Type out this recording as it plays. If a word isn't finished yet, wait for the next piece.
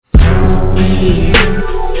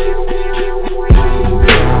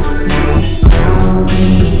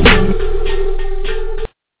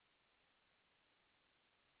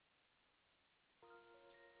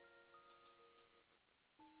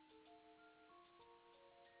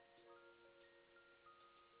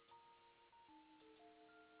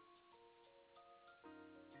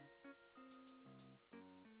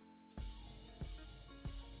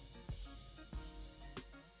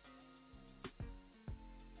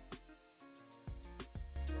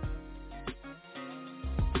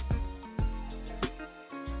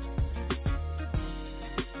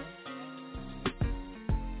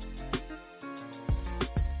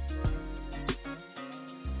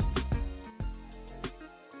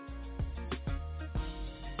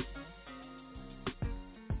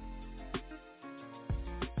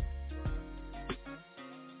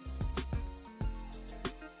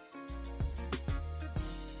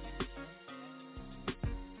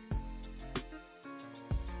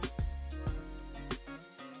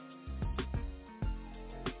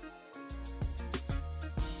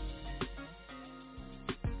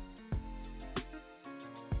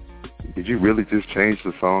Did you really just change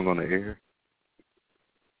the song on the air?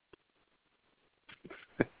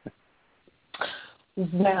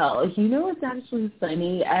 Well, you know what's actually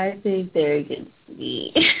funny? I think they're against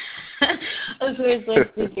me. Of course,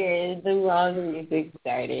 let's begin. The wrong music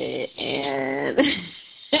started, and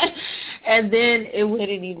and then it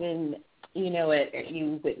wouldn't even, you know what,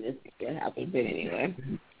 you witnessed it happen, but anyway.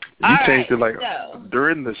 You changed it like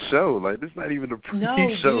during the show. Like, this is not even the pre-show.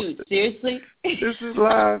 No, dude, seriously? This is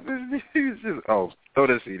live. This is just, throw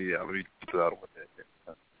that CD out. Let me put it out with that.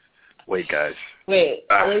 Wait, guys. Wait,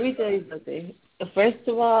 let me tell you something. First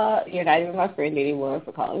of all, you're not even my friend anymore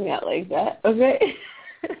for calling me out like that, okay?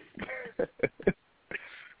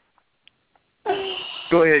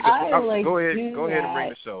 Go ahead. Go ahead and bring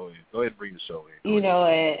the show in. Go ahead and bring the show in. You know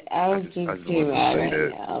what? I'm just too mad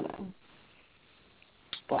right now.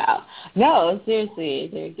 Wow. No, seriously,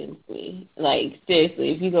 they're against me. Like,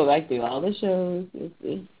 seriously, if you go back through all the shows, you'll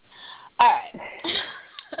see. All right.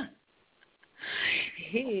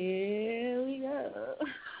 Here we go.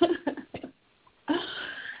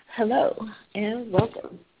 Hello, and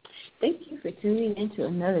welcome. Thank you for tuning in to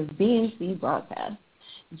another BNC broadcast.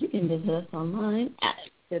 You can visit us online at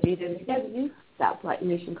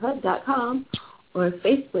www.blacknationclub.com or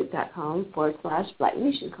facebook.com/Black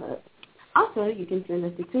Nation Club. Also, you can send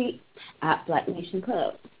us a tweet at Black Nation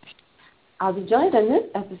Club. I'll be joined on this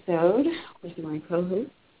episode with my co-host,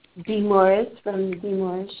 D. Morris from The D.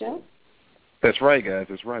 Morris Show. That's right, guys.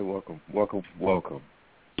 That's right. Welcome.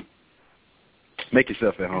 Make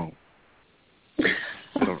yourself at home.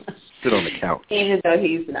 Sit on the couch. Even though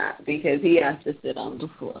he's not, because he has to sit on the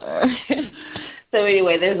floor. So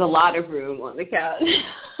anyway, there's a lot of room on the couch.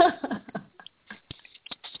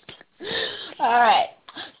 All right.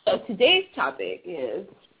 So today's topic is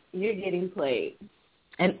you're getting played.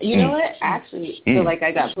 And you know what? I actually feel like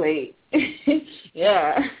I got played.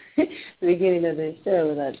 Yeah. The beginning of the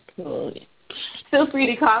show, that's cool. Feel free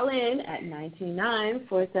to call in at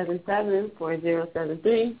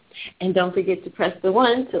 929-477-4073. And don't forget to press the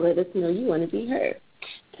 1 to let us know you want to be heard.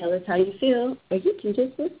 Tell us how you feel, or you can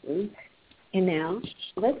just listen. And now,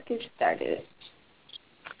 let's get started.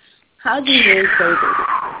 How do men play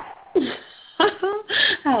women?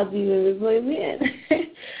 How do women play men?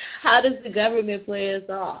 How does the government play us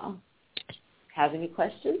all? Have any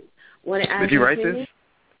questions? Want to ask? Did you write this?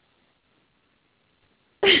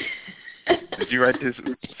 Did you write this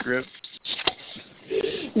script?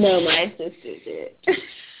 No, my sister did.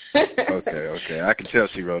 Okay. I can tell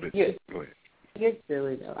she wrote it. Go ahead. You're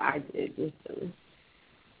silly, though. I did. You're silly.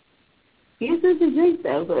 You're supposed to drink,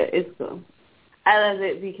 though, but it's cool. I love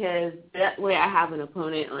it because that way I have an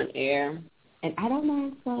opponent on air, and I don't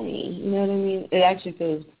mind funny. You know what I mean? It actually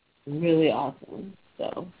feels really awesome.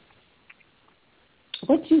 So,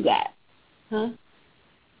 what you got? Huh?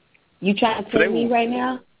 You trying to play me right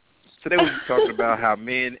now? Today we'll be talking about how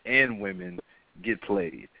men and women get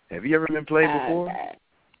played. Have you ever been played before?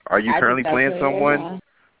 Are you currently playing someone,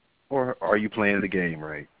 or are you playing the game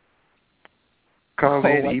right? Call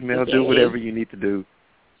in, email, do whatever you need to do.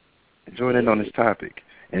 And join in on this topic.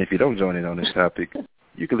 And if you don't join in on this topic,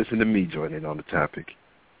 you can listen to me join in on the topic.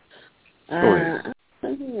 Go ahead.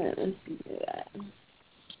 Let's do that. I'm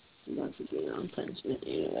about to be on punishment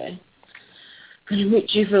anyway. I'm going to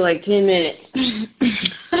meet you for like 10 minutes.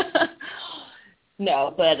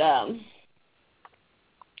 No, but,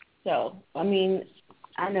 so, I mean,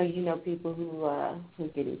 I know you know people who are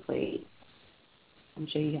getting played. I'm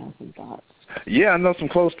sure you have some thoughts. Yeah, I know some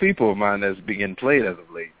close people of mine that's being played as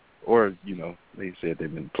of late. Or, you know, they said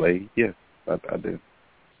they've been played. Yeah. I do.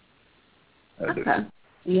 Okay.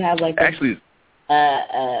 You have like actually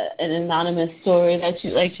an anonymous story that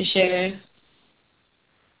you'd like to share?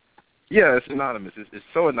 Yeah, it's anonymous. It's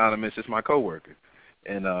so anonymous. It's my coworker,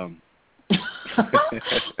 and All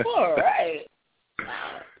right.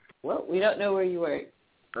 Well, we don't know where you work.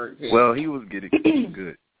 Well, he was getting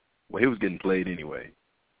good. Well, he was getting played anyway.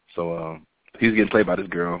 So he was getting played by this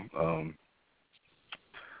girl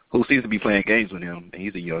who seems to be playing games with him, and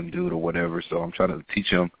he's a young dude or whatever. So I'm trying to teach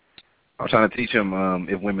him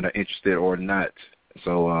if women are interested or not.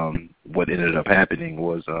 So what ended up happening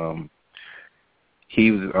was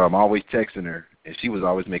he was always texting her, and she was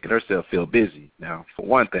always making herself feel busy. Now, for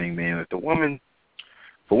one thing, man,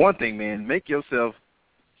 make yourself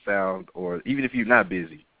sound, or even if you're not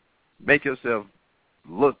busy, make yourself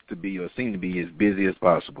look to be or seem to be as busy as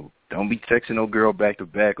possible. Don't be texting no girl back to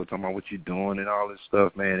back or talking about what you're doing and all this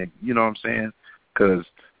stuff, man. And you know what I'm saying? Because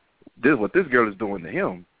what this girl is doing to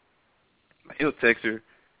him, he'll text her,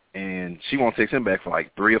 and she won't text him back for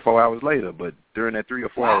like 3 or 4 hours later. But during that 3 or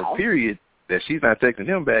 4 hour period that she's not texting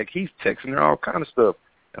him back, he's texting her all kind of stuff.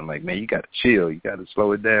 I'm like, man, you got to chill. You got to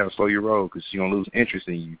slow it down, slow your roll, because she's going to lose interest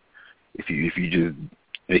in you if you just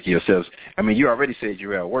make yourself. I mean, you already said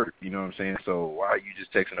you're at work, you know what I'm saying? So why are you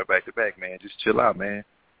just texting her back to back, man? Just chill out, man.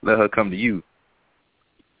 Let her come to you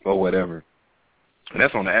or whatever. And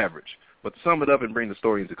that's on the average. But to sum it up and bring the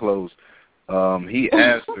story into close, he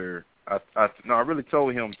asked her. I really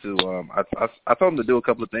told him to. I told him to do a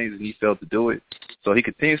couple of things, and he failed to do it. So he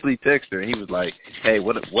continuously texted her, and he was like, "Hey,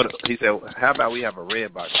 what?" He said, "How about we have a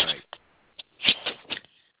red box night?"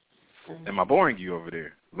 Am I boring you over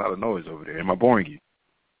there? A lot of noise over there. Am I boring you?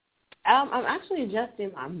 I'm actually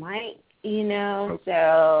adjusting my mic, okay.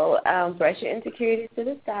 So brush your insecurities to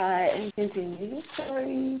the side and continue your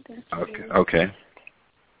story. Okay.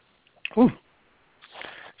 Whew.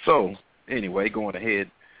 So anyway, going ahead.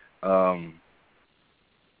 What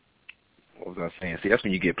was I saying? See, that's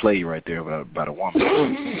when you get played right there by the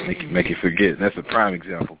woman. make you forget. That's a prime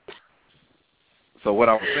example. So what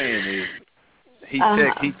I was saying is, he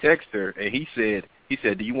texted her and he said,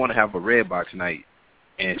 "Do you want to have a red box night?"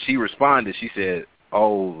 And she responded. She said,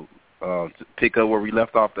 "Oh, to pick up where we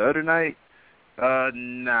left off the other night?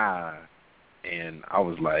 Nah." And I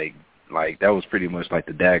was like that was pretty much like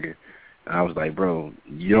the dagger. And I was like, bro,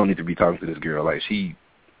 you don't need to be talking to this girl. Like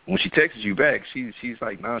when she texts you back, she's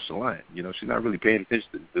like nonchalant. You know, she's not really paying attention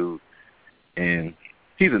to the dude. And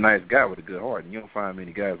he's a nice guy with a good heart, and you don't find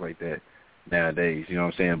many guys like that nowadays. You know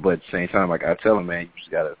what I'm saying? But at the same time, like I tell him, man, you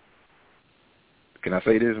just gotta. Can I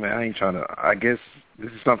say this, man? I ain't trying to. I guess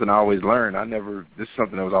this is something I always learned. This is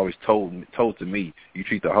something that was always told to me. You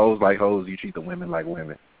treat the hoes like hoes. You treat the women like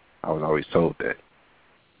women. I was always told that.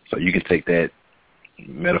 So you can take that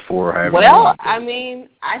metaphor however you want. I mean,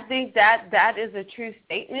 I think that is a true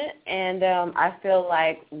statement, and I feel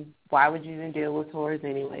like why would you even deal with whores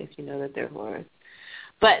anyway if you know that they're whores?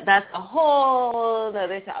 But that's a whole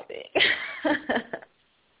other topic.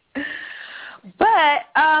 But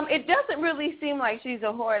it doesn't really seem like she's a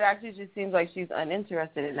whore. It actually just seems like she's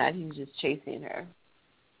uninterested in that. He's just chasing her.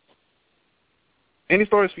 Any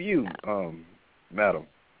stories for you, madam?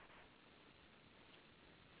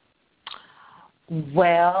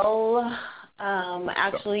 Well,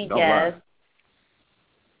 actually, don't yes.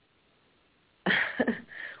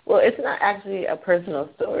 Well, it's not actually a personal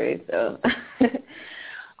story, so.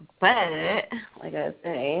 But, like I was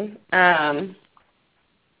saying,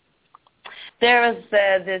 there was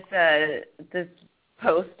this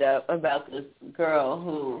post up about this girl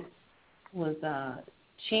who was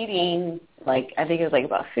cheating, like, I think it was like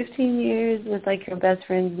about 15 years with like her best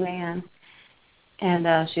friend's man. And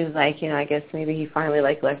she was like, I guess maybe he finally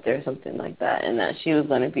like left her or something like that, and that she was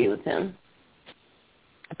going to be with him.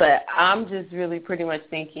 But I'm just really pretty much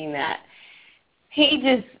thinking that he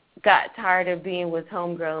just got tired of being with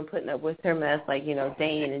homegirl and putting up with her mess, like,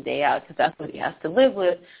 day in and day out, because that's what he has to live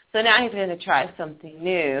with. So now he's going to try something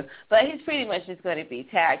new. But he's pretty much just going to be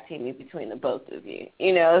tag teaming between the both of you,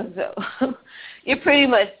 So you're pretty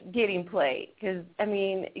much getting played because, I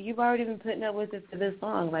mean, you've already been putting up with it for this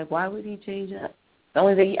long. Like, why would he change up? The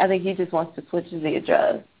only thing, I think he just wants to switch the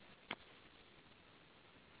address.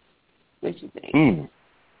 What you think?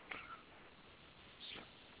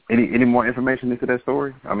 Any more information into that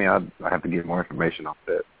story? I mean, I have to get more information off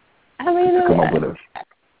that. I mean, to come up with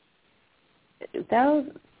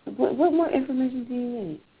what more information do you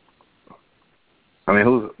need? I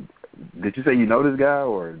mean, did you say you know this guy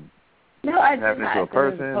or? No, I did happened not. to a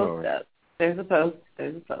person or? There's a post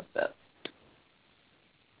up.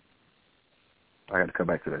 I got to come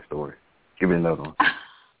back to that story. Give me another one.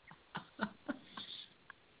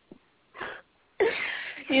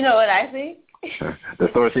 You know what I think? The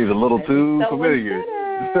story seems a little too familiar.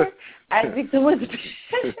 I think someone's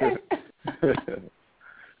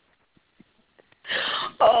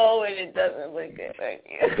Oh, and it doesn't look good on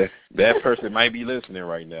you. That person might be listening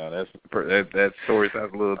right now. That story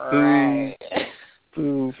sounds a little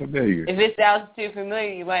too familiar. If it sounds too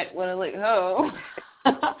familiar, you might want to look home.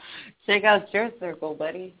 Check out your circle,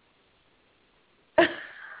 buddy.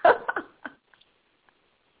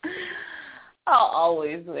 I'll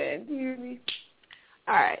always win. Do you hear me?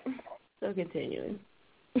 All right. So continuing.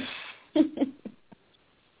 Do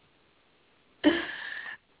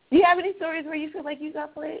you have any stories where you feel like you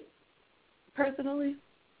got played personally?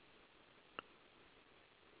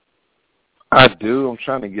 I do. I'm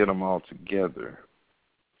trying to get them all together.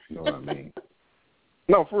 You know what I mean?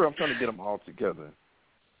 No, for real, I'm trying to get them all together.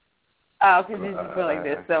 Oh, because you just feel like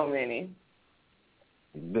there's so many.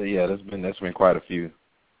 Yeah, that's been quite a few.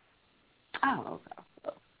 Oh,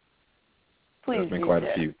 okay. Please. There's been quite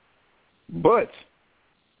a few. But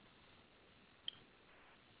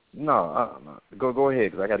no. Go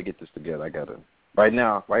ahead, because I got to get this together. I gotta right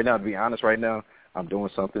now. To be honest, right now I'm doing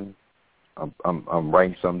something. I'm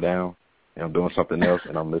writing something down, and I'm doing something else,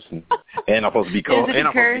 and I'm listening. And I'm supposed to be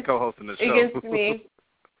co-hosting the show. Against me.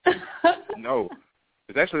 No,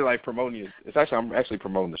 it's actually like promoting. I'm actually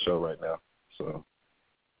promoting the show right now. So.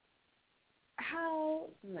 How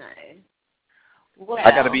nice. Well,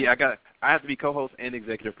 I have to be co-host and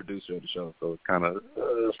executive producer of the show, so it's kind of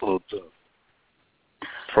it's a little tough.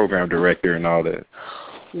 Program director and all that.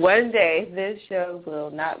 One day, this show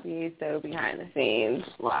will not be so behind the scenes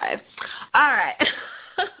live. All right.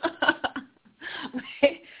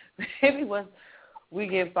 Maybe once we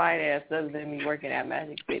get financed, other than me working at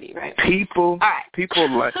Magic City, right? People like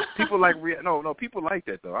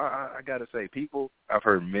that though. I gotta say, I've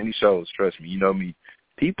heard many shows. Trust me, you know me.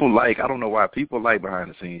 People like, I don't know why, people like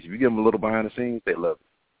behind the scenes. If you give them a little behind the scenes, they love it.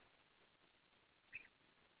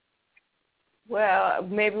 Well,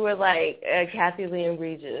 maybe we're like Kathy Lee and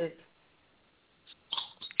Regis.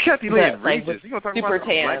 Kathy Lee and Regis? Like, you going to talk about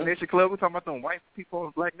the Black Nation Club? We're talking about them white people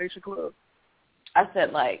on Black Nation Club? I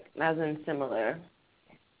said like, as in similar.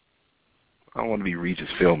 I don't want to be Regis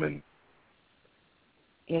Philbin.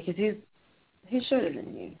 Yeah, because he's shorter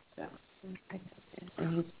than you. So.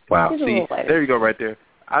 Wow. See, there you go right there.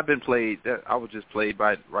 I've been played. I was just played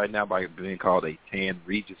right now by being called a tan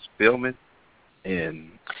Regis Philbin. And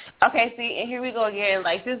okay, see, and here we go again.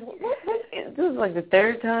 Like this is like the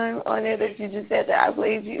third time on there that you just said that I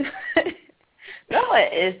played you. No,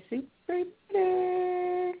 it is super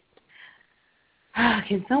better.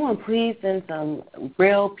 Can someone please send some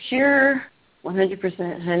real pure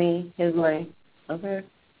 100% honey his way? Okay,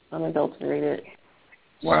 unadulterated.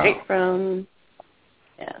 Wow. Straight from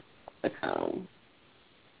the comb.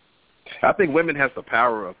 I think women have the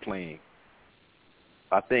power of playing.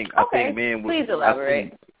 I think men. Please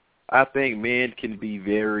elaborate. I think men can be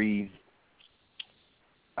very.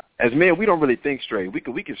 As men, we don't really think straight. We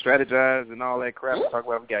can strategize and all that crap. Talk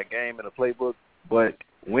about we got game and a playbook, but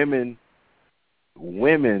women are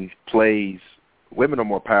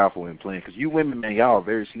more powerful in playing because you women, man, y'all are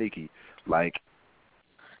very sneaky. Like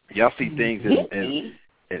y'all see things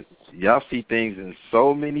y'all see things in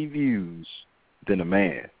so many views than a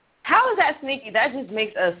man. How is that sneaky? That just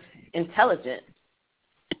makes us intelligent.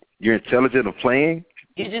 You're intelligent of playing?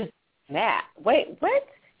 You're just mad. Wait, what?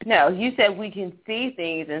 No, you said we can see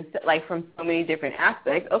things and like from so many different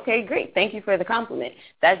aspects. Okay, great. Thank you for the compliment.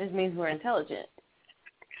 That just means we're intelligent.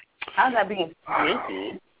 How's that being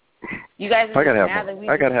sneaky? You guys are just mad that we.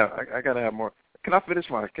 I gotta have more. Can I finish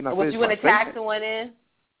my? Would you want to tag someone in?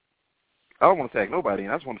 I don't want to tag nobody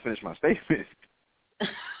in. I just want to finish my statement.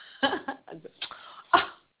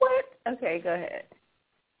 What? Okay, go ahead.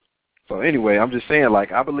 So anyway, I'm just saying,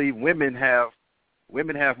 like, I believe women have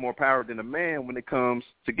more power than a man when it comes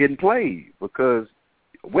to getting played because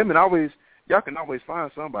women y'all can always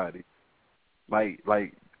find somebody. Like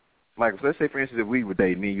let's say for instance, if we were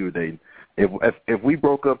dating, me and you were dating, if we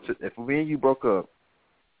broke up, if me and you broke up,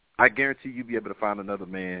 I guarantee you'd be able to find another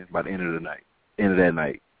man by the end of that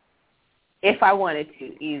night. If I wanted to,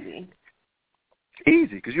 easy,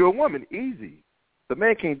 because you're a woman, easy. The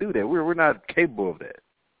man can't do that. We're not capable of that.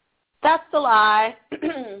 That's the lie.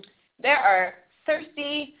 There are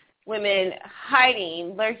thirsty women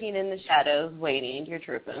hiding, lurking in the shadows, waiting. You're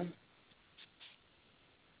tripping.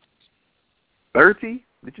 30?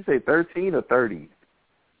 Did you say 13 or 30?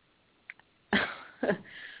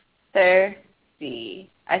 30.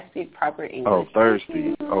 I speak proper English. Oh,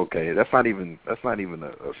 thirsty. Okay, that's not even a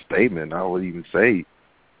statement. I would even say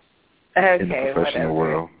in the professional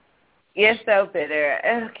world. You're so bitter.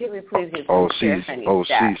 Oh, can we please get some honey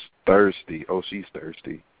she's thirsty. Oh, she's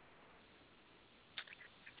thirsty.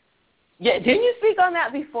 Yeah, didn't you speak on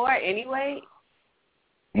that before anyway?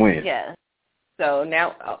 When? Yeah. So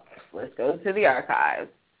now, let's go to the archives.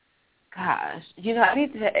 Gosh, I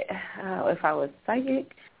need to, if I was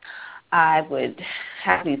psychic, I would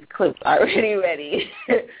have these clips already ready.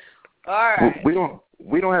 All right.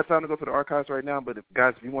 We don't have time to go to the archives right now, but if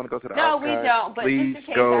you want to go to the archives, no, we don't. But just in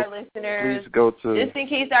case our listeners, just in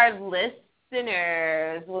case our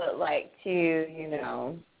listeners would like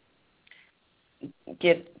to,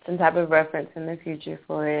 get some type of reference in the future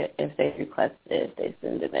for it, if they request it, if they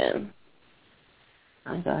send it in.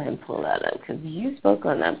 I'll go ahead and pull that up because you spoke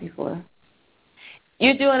on that before.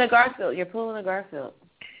 You're doing a Garfield. You're pulling a Garfield.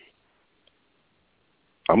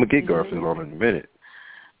 I'm gonna get Garfield on in a minute.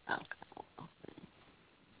 Okay.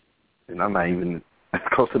 And I'm not even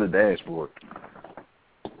close to the dashboard.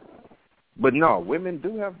 But no, women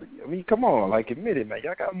do have. I mean, come on, like admit it, man.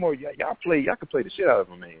 Y'all got more. Y'all can play the shit out of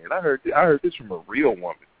a man. I heard this from a real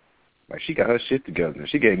woman. Like she got her shit together. And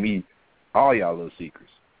she gave me all y'all little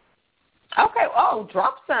secrets. Okay. Oh,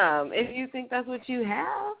 drop some if you think that's what you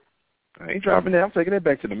have. I ain't dropping that. I'm taking that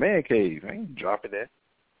back to the man cave. I ain't dropping that.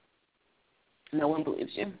 No one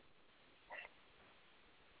believes you.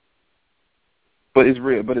 But it's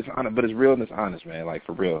real. But it's honest. But it's real and it's honest, man. Like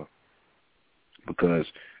for real. Because,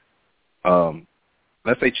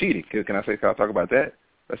 let's say cheating. Can I talk about that?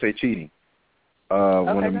 Let's say cheating.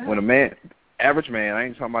 When a man, average man, I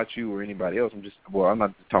ain't talking about you or anybody else. I'm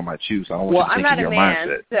not talking about you. So I don't want you to think of your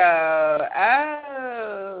mindset.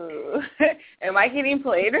 So, am I getting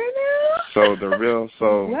played right now?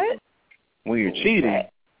 What? When you're cheating,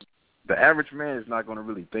 the average man is not going to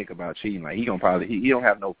really think about cheating. Like he don't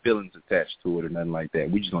have no feelings attached to it or nothing like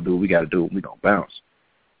that. We just gonna do what we got to do. We gonna bounce,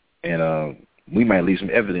 and we might leave some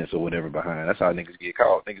evidence or whatever behind. That's how niggas get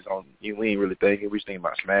caught. Niggas we ain't really thinking. We just think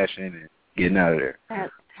about smashing and getting out of there.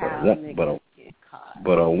 That's how niggas get caught.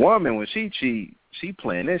 But a woman, when she cheat, she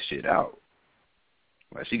playing that shit out.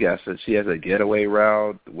 Like she has a getaway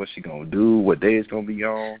route. What she gonna do? What day it's gonna be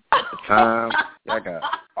on? The time. Y'all got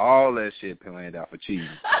all that shit planned out for cheating.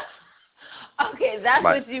 Okay, that's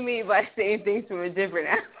what you mean by saying things from a different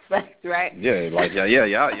aspect, right? Yeah,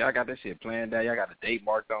 y'all got that shit planned out. Y'all got a date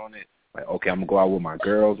marked on it. Like, okay, I'm gonna go out with my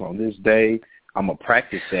girls on this day. I'm gonna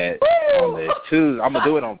practice that on the Tuesday. I'm gonna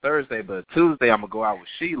do it on Thursday, but Tuesday I'm gonna go out with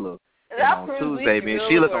Sheila. And on Tuesday, me and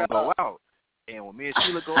Sheila gonna go out. And when me and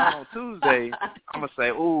Sheila go out on Tuesday, I'm gonna say,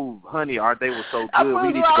 "Ooh, honey, our day was so good. We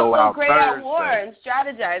need to go out Thursday." At war and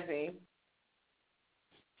strategizing.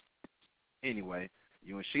 Anyway,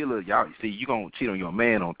 you and Sheila, y'all see, you gonna cheat on your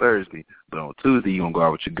man on Thursday, but on Tuesday you gonna go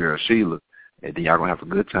out with your girl Sheila, and then y'all gonna have a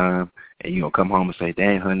good time, and you gonna come home and say,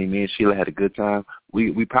 "Dang, honey, me and Sheila had a good time."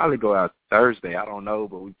 We probably go out Thursday, I don't know,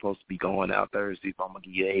 but we supposed to be going out Thursday, so I'm gonna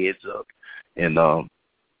give you a heads up, and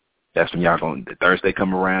that's when y'all gonna Thursday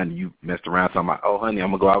come around and you messed around talking about, "Oh, honey,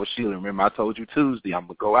 I'm gonna go out with Sheila. Remember I told you Tuesday I'm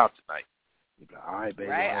gonna go out tonight." You be like, "All right, baby."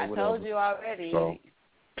 Right, I told you already. So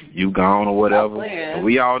you gone or whatever. And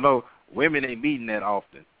we all know women ain't meeting that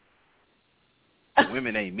often.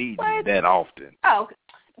 Women ain't meeting that often. Oh,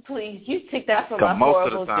 please, you take that from a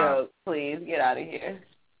horrible joke. Please get out of here.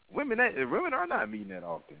 Women are not meeting that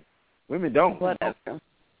often. Women don't. Whatever.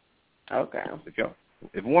 Okay.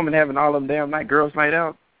 If a woman having all them damn girls' night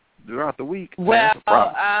out throughout the week. Well,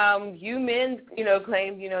 you men,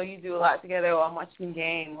 claim, you do a lot together. Oh, I'm watching the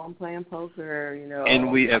game. I'm playing poker,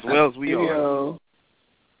 And we, as well as we are.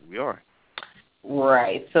 We are.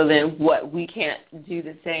 Right. So then what, we can't do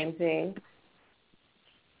the same thing?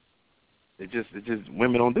 It just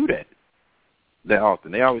women don't do that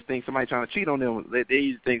often. They always think somebody trying to cheat on them. They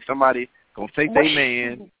used to think somebody going to take their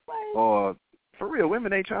man. Or, for real,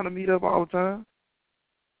 women ain't trying to meet up all the time.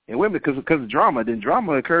 And women, because of drama, then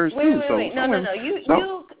drama occurs too. Wait.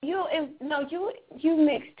 No. You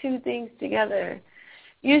mix two things together.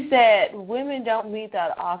 You said women don't meet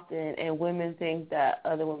that often, and women think that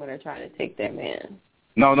other women are trying to take their man.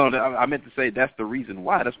 No, I meant to say that's the reason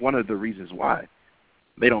why. That's one of the reasons why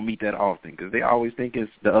they don't meet that often, because they always think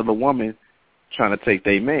it's the other woman trying to take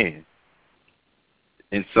their man.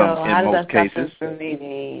 In most cases. From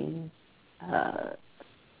meeting,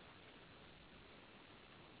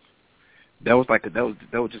 That was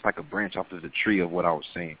just like a branch off of the tree of what I was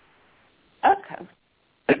saying. Okay.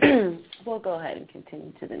 We'll go ahead and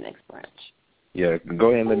continue to the next branch. Yeah, go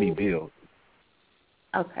ahead and let me build.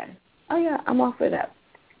 Okay. Oh yeah, I'm all for that.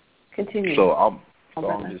 Continue. So I'm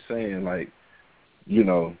just saying, like,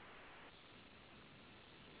 I'm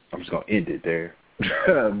just gonna end it there.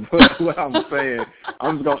 But what I'm saying,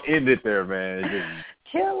 I'm just gonna end it there, man.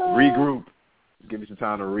 regroup. Give me some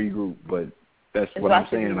time to regroup. But that's what I'm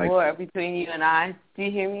saying. Like war between you and I. Do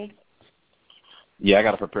you hear me? Yeah, I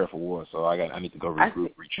got to prepare for war, so I need to go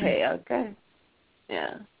regroup, retreat. Hey, okay.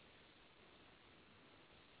 Yeah.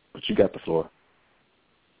 But you got the floor.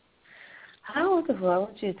 I don't want the floor. I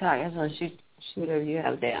want you to talk. I just want to shoot whatever you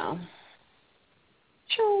have down.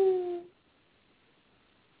 Choo.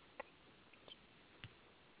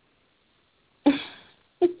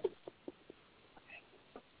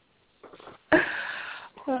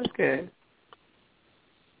 Okay.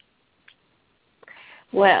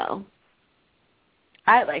 Well,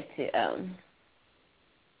 I'd like to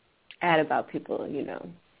add about people,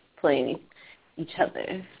 playing each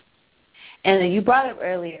other. And you brought up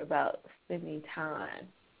earlier about spending time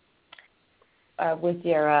with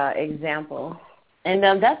your example. And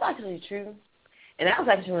that's actually true. And that was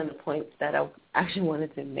actually one of the points that I actually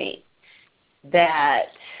wanted to make, that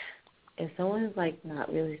if someone is,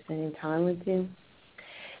 not really spending time with you,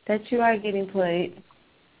 that you are getting played,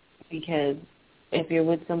 because if you're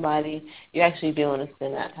with somebody, you actually do want to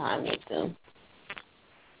spend that time with them.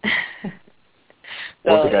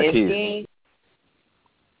 So if he...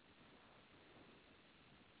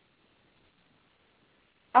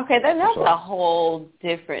 Okay, then that's a whole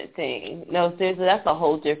different thing. No, seriously, that's a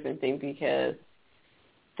whole different thing, because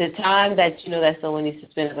the time that, that someone needs to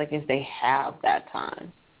spend is, if they have that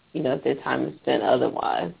time. If their time is spent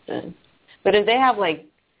otherwise. But if they have,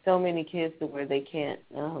 so many kids to where they can't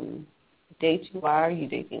date you, why are you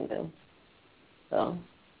dating them? So,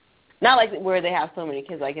 not where they have so many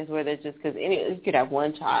kids, I guess where they're just, because you could have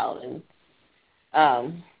one child and,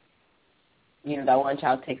 that one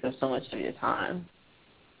child takes up so much of your time.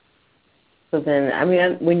 So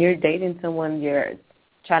then, when you're dating someone, you're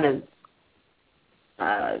trying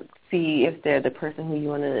to see if they're the person who you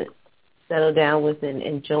want to settle down with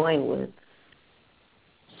and join with.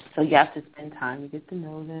 So you have to spend time to get to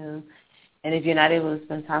know them. And if you're not able to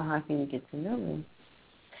spend time, how can you get to know them?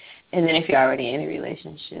 And then if you're already in a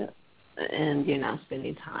relationship and you're not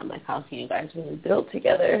spending time, how can you guys really build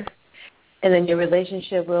together? And then your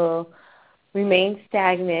relationship will remain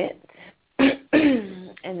stagnant.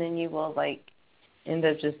 And then you will, end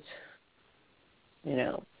up just,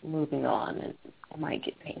 moving on, and it might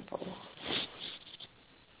get painful.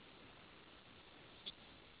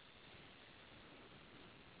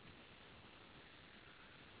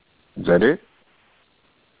 Is that it?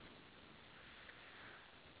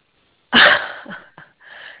 Does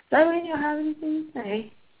that mean you don't have anything to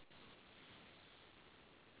say?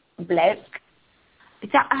 Black?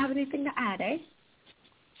 Did y'all have anything to add, eh?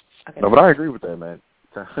 Okay. No, but I agree with that, man.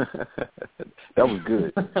 That was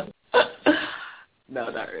good. No,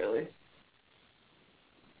 not really.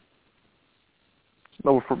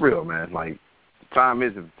 No, for real, man. Time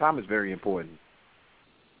is very important.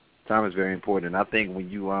 Time is very important. And I think when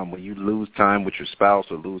you lose time with your spouse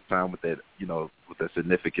or lose time with that, with that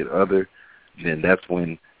significant other, then that's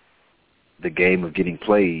when the game of getting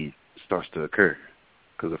played starts to occur,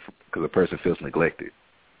 because a person feels neglected.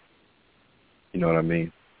 You know what I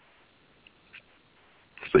mean?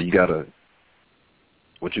 So you gotta.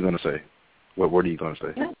 What you gonna say? What word are you gonna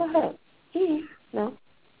say? No, go ahead. No.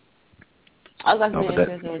 I was actually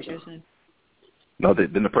interested in what you were saying. No,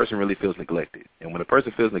 then the person really feels neglected. And when a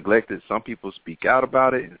person feels neglected, some people speak out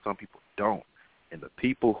about it and some people don't. And the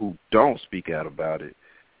people who don't speak out about it,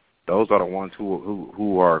 those are the ones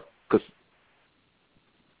who are, because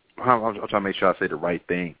I'm trying to make sure I say the right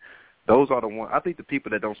thing. Those are the ones, I think the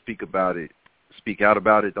people that don't speak out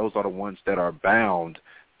about it, those are the ones that are bound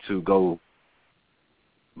to go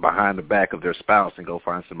behind the back of their spouse and go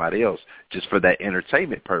find somebody else just for that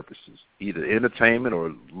entertainment purposes, either entertainment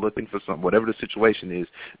or looking for something, whatever the situation is,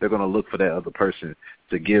 they're going to look for that other person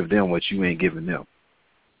to give them what you ain't giving them,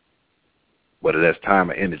 whether that's time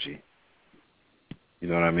or energy. You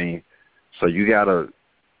know what I mean? So you gotta.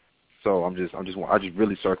 So I'm just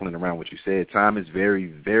really circling around what you said. Time is very,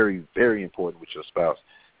 very, very important with your spouse.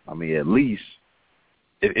 At least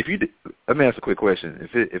if you. Let me ask a quick question.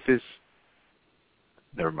 If it's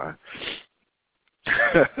never mind.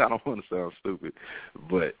 I don't want to sound stupid,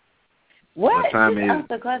 but what? Time just is. Ask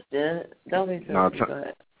the question. Don't be stupid. No,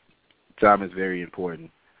 time is very important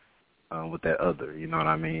with that other. You know what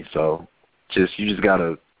I mean? So you just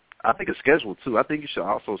gotta. I think a schedule too. I think you should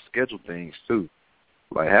also schedule things too.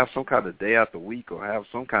 Have some kind of day out the week, or have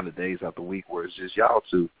some kind of days out the week where it's just y'all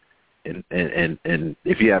two. And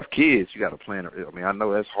if you have kids, you got to plan. I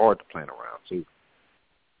know that's hard to plan around too,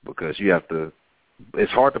 because you have to.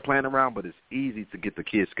 It's hard to plan around, but it's easy to get the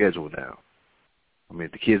kids' schedule down.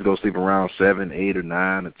 If the kids go sleep around 7, 8, or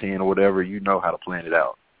 9, or 10, or whatever, you know how to plan it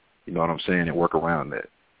out. You know what I'm saying? And work around that.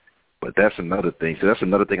 But that's another thing. So that's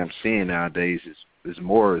another thing I'm seeing nowadays is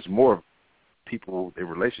more people in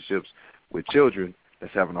relationships with children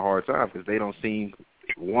that's having a hard time because they don't seem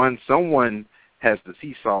someone has the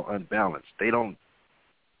seesaw unbalanced. They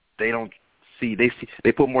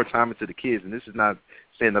put more time into the kids, and this is not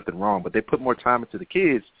saying nothing wrong, but they put more time into the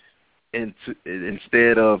kids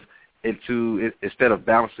instead of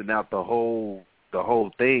balancing out the whole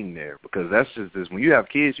thing there, because that's just this. When you have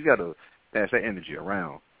kids, you got to pass that energy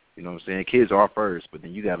around. You know what I'm saying? Kids are first, but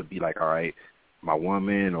then you got to be like, all right, my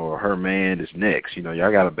woman or her man is next. You know,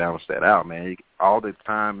 y'all got to balance that out, man. All the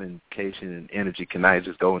time and patience and energy cannot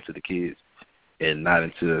just go into the kids and not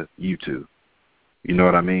into you two. You know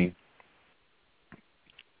what I mean?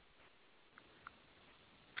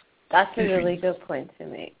 That's a really good point to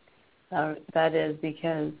make. That is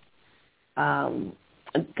because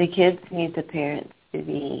the kids need the parents to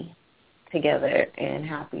be together and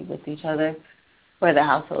happy with each other for the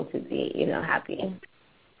household to be, happy.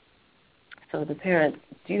 So the parents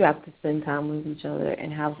do have to spend time with each other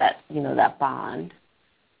and have that, that bond.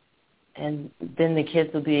 And then the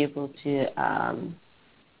kids will be able to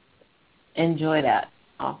enjoy that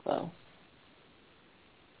also.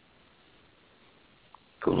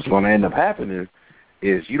 Because what's going to end up happening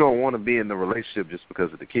is you don't want to be in the relationship just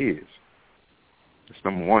because of the kids. That's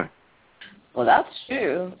number one. Well, that's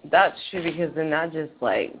true. That's true, because then that just,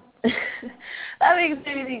 that makes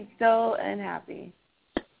everything so unhappy.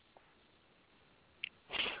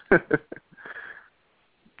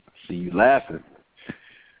 See you laughing.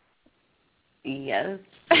 Yes.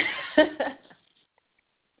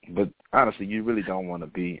 But honestly, you really don't want to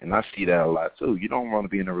be, and I see that a lot too. You don't want to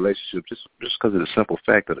be in a relationship just because of the simple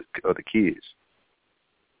fact of the kids,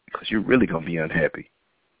 because you're really gonna be unhappy.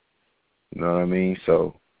 You know what I mean?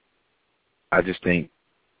 So, I just think,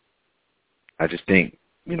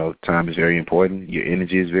 time is very important. Your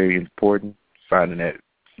energy is very important.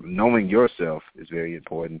 Knowing yourself is very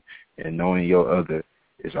important, and knowing your other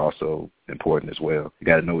is also important as well. You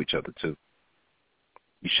got to know each other too.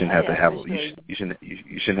 You shouldn't have to have you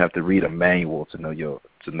shouldn't have to read a manual to know your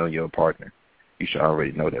partner. You should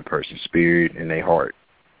already know that person's spirit and their heart.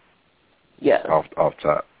 Yeah. Off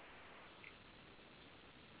top.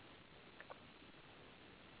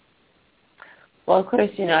 Well, of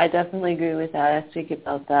course, I definitely agree with that. I speak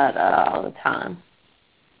about that all the time.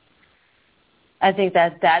 I think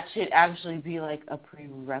that should actually be like a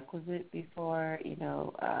prerequisite before, you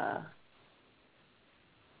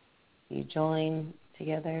join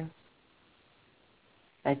together,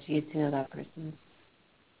 that you get to know that person.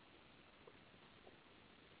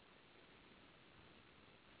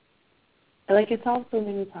 It solves so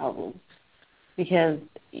many problems, because,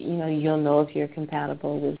 you'll know if you're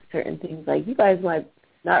compatible with certain things. Like, you guys might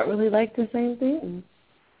not really like the same things,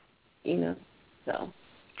 so.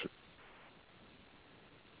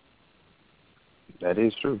 That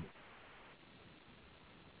is true.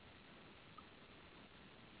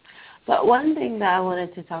 But one thing that I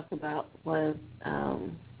wanted to talk about was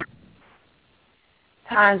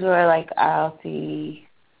times where, I'll see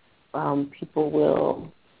people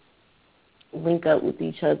will link up with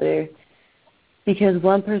each other because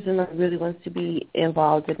one person really wants to be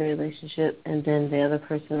involved in a relationship, and then the other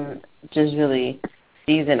person just really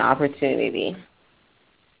sees an opportunity.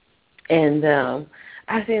 And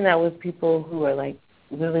I've seen that with people who are,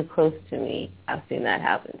 really close to me. I've seen that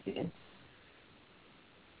happen too.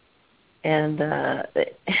 And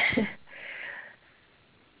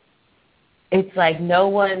it's like no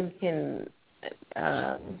one can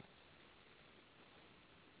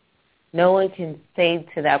say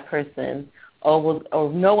to that person,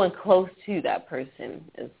 or no one close to that person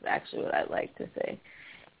is actually what I'd like to say,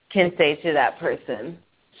 can say to that person,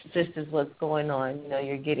 this is what's going on,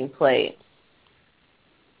 you're getting played.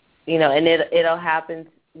 And it'll happen,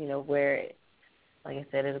 where, like I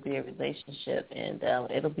said, it'll be a relationship, and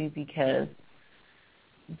it'll be because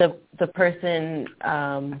the person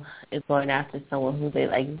is going after someone who they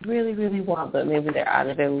really, really want, but maybe they're out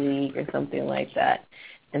of their league or something like that.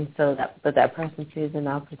 And so that person sees an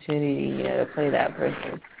opportunity, to play that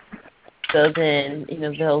person. So then,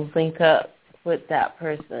 they'll link up with that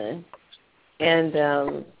person. And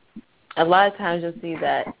a lot of times you'll see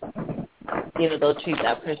that, they'll treat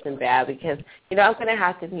that person bad because, I'm going to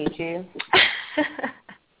have to meet you.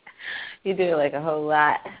 You do a whole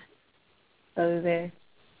lot over there.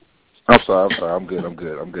 I'm sorry. I'm good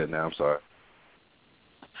now. I'm sorry.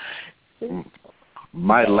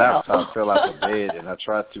 My laptop fell out of bed, and I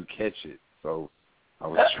tried to catch it, so I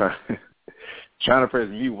was trying to press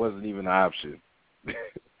mute wasn't even an option.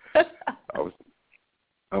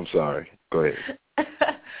 I'm sorry. Go ahead.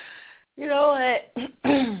 You know what?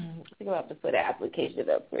 I think I'm about to put an application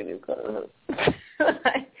up for a new co-host.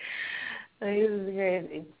 Like, this is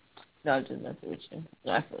crazy. No, I'm just messing with you.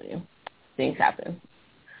 No, I feel you. Things happen.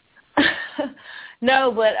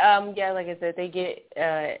 No, but yeah, like I said, they get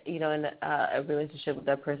in a relationship with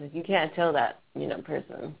that person. You can't tell that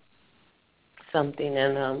person something,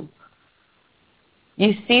 and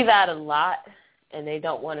you see that a lot, and they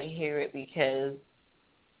don't want to hear it because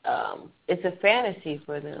it's a fantasy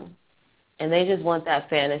for them, and they just want that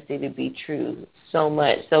fantasy to be true so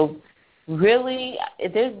much. So really,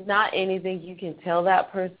 there's not anything you can tell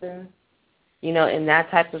that person, in that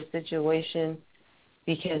type of situation,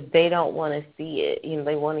 because they don't want to see it.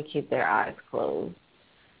 They want to keep their eyes closed.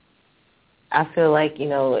 I feel like,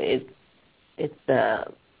 it's the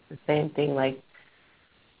same thing, like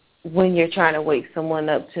when you're trying to wake someone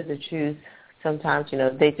up to the truth, sometimes,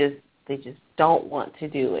 they just don't want to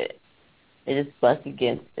do it. They just buck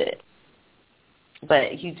against it.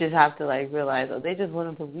 But you just have to, realize, they just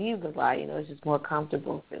want to believe the lie. It's just more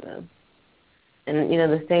comfortable for them. And,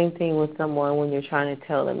 the same thing with someone when you're trying to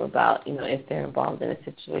tell them about, if they're involved in a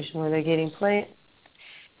situation where they're getting played.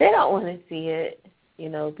 They don't want to see it,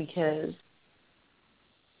 because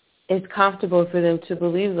it's comfortable for them to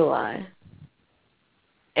believe the lie.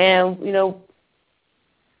 And,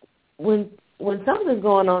 when something's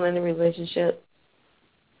going on in a relationship,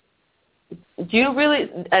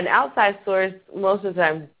 an outside source, most of the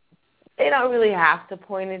time, they don't really have to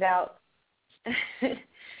point it out.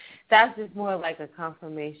 That's just more like a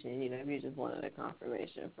confirmation, if you just wanted a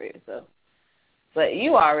confirmation for yourself. But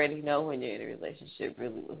you already know when you're in a relationship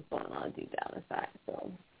really what's going on deep down inside. So.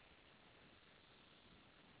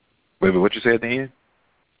 Wait, what you said at the end?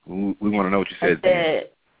 We want to know what you said at the end.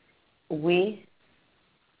 We.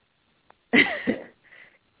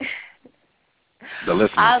 The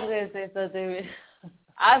listeners. I was going to say something.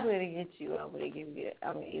 I was going to get you. I'm going to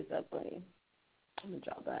ease up on you. I'm going to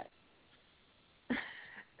draw back.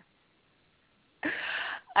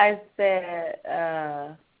 I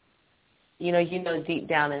said, you know deep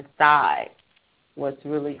down inside what's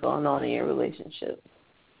really going on in your relationship.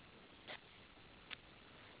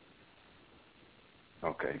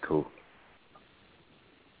 Okay, cool.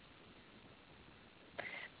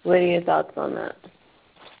 What are your thoughts on that?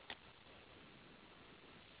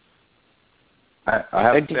 I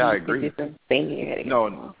have to say I agree. No,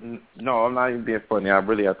 I'm not even being funny. I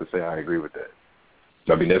really have to say I agree with that.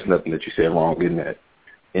 I mean, there's nothing that you said wrong in that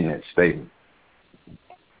statement.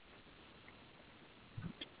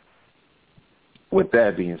 With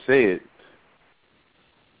that being said,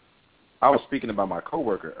 I was speaking about my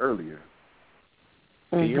coworker earlier.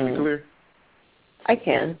 Can you hear me clear? I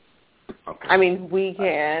can. Okay. I mean, we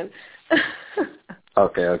can.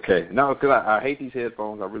 Okay. No, because I hate these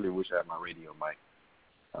headphones. I really wish I had my radio mic.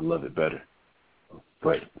 I love it better.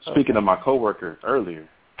 But speaking of my coworker earlier,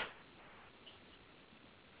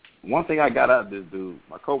 one thing I got out of this dude,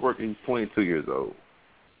 my coworker, he's 22 years old.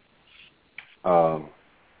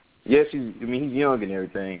 Yes, he's young and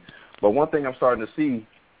everything, but one thing I'm starting to see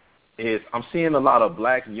is I'm seeing a lot of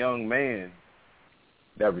black young men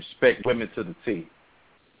that respect women to the T.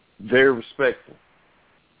 Very respectful.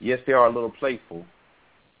 Yes, they are a little playful,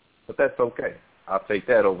 but that's okay. I'll take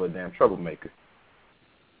that over a damn troublemaker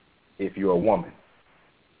if you're a woman.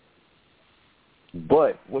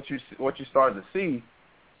 But what you starting to see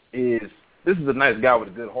is this is a nice guy with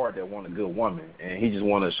a good heart that wants a good woman, and he just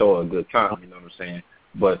want to show her a good time. You know what I'm saying?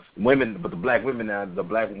 But the black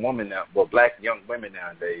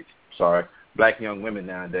young women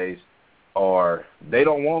nowadays they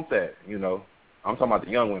don't want that. I'm talking about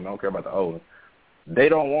the young women. I don't care about the old ones. They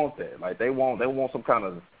don't want that. Like they want some kind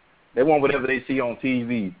of, they want whatever they see on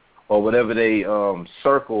TV or whatever they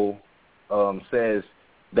circle says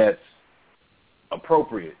that's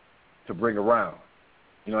appropriate to bring around.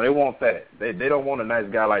 They want that. They don't want a nice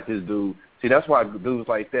guy like this dude. See, that's why dudes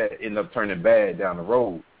like that end up turning bad down the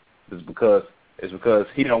road. It's because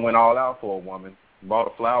he done went all out for a woman, bought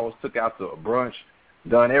her flowers, took out to a brunch,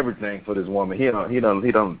 done everything for this woman. He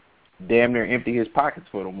done damn near empty his pockets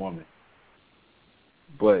for the woman.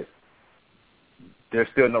 But there's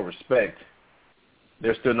still no respect.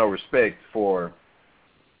 There's still no respect for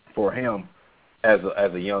him as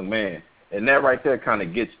a young man. And that right there kind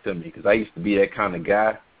of gets to me because I used to be that kind of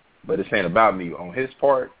guy, but this ain't about me. On his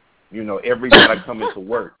part, every night I come into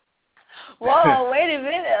work. Whoa, wait a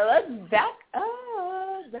minute. Let's back up.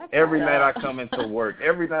 Every night I come into work,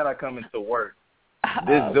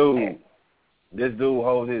 this dude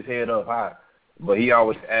holds his head up high, but he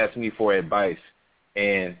always asks me for advice.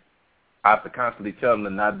 And I have to constantly tell him to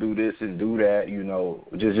not do this and do that,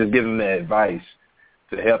 just give him the advice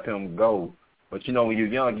to help him go. But, you know, when you're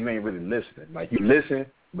young, you ain't really listening. Like, you listen,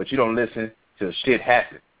 but you don't listen till shit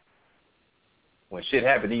happens. When shit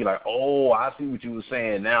happens, you're like, oh, I see what you were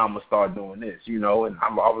saying. Now I'm going to start doing this, you know, and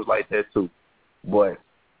I'm always like that too. But,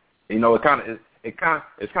 you know, it's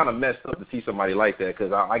kind of messed up to see somebody like that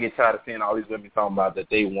because I get tired of seeing all these women talking about that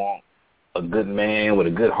they want a good man with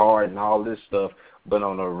a good heart and all this stuff. But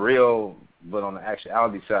on the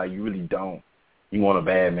actuality side, you really don't. You want a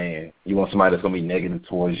bad man. You want somebody that's going to be negative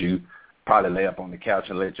towards you, probably lay up on the couch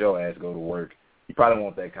and let your ass go to work. You probably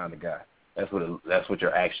want that kind of guy. That's what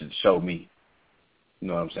your actions show me. You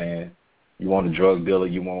know what I'm saying? You want a drug dealer.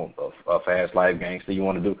 You want a fast life gangster. You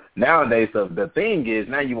want to do nowadays. The thing is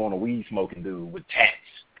now you want a weed smoking dude with tats.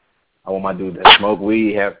 I want my dude that smoke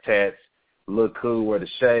weed, have tats, look cool, wear the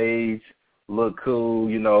shades, look cool.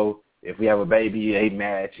 You know, if we have a baby, they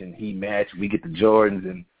match and he match. We get the Jordans,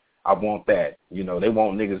 and I want that. You know, they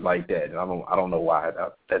want niggas like that, and I don't know why.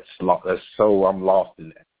 I'm lost in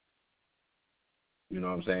that. You know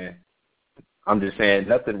what I'm saying? I'm just saying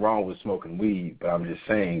nothing wrong with smoking weed, but I'm just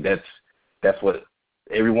saying that's what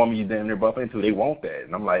every woman you damn near bump into, they want that.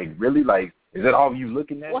 And I'm like, really? Like, is that all you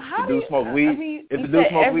looking at? Well, how the dude smoke weed? I mean, if the dude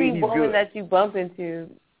smoke every weed, he's woman good. that you bump into,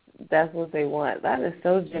 that's what they want. That is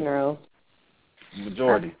so general.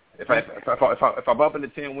 Majority. If I bump into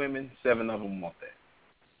 10 women, 7 of them want that.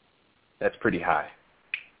 That's pretty high.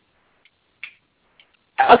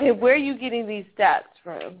 Okay, where are you getting these stats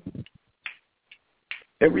from?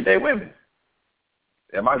 Everyday women.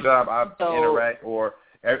 At my job, I interact or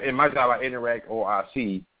I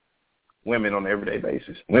see women on an everyday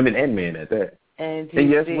basis, women and men at that. And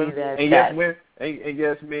yes, men,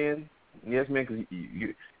 because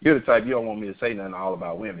you're the type you don't want me to say nothing all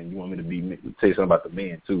about women. You want me to say something about the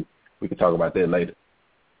men too. We can talk about that later.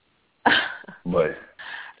 But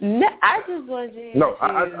no, I just want you. No,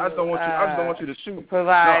 I just don't want you. I just don't want you to shoot.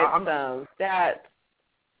 Provide some stats.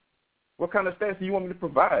 What kind of stats do you want me to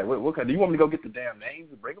provide? What kind? Do you want me to go get the damn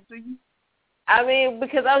names and bring them to you? I mean,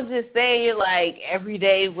 because I was just saying, you're like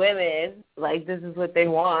everyday women. Like, this is what they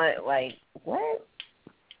want. Like, what?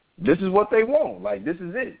 This is what they want. Like, this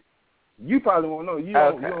is it. You probably won't know. You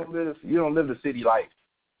don't live the city life.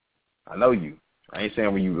 I know you. I ain't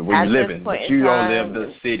saying where you living, but you don't live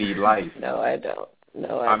the city life. No, I don't.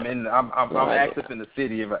 I'm active in the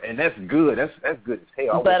city, and that's good. That's good as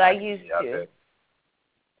hell. But I used to.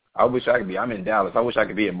 I wish I could be. I'm in Dallas. I wish I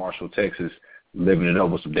could be in Marshall, Texas, living it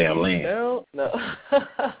over some damn land. No.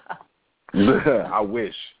 I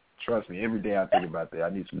wish. Trust me. Every day I think about that. I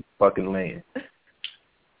need some fucking land.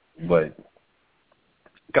 But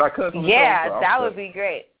can I curse on the show? Yeah, that would be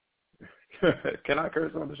great. Can I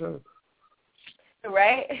curse on the show?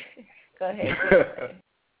 Right? Go ahead.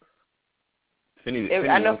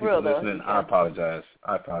 I know for real, though. I apologize.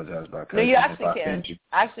 About cursing. No, you actually can.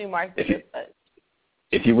 I actually marked it.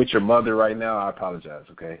 If you're with your mother right now, I apologize,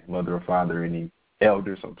 okay? Mother or father, any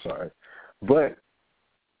elders, I'm sorry. But,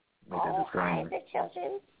 hide the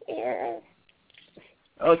children's ears.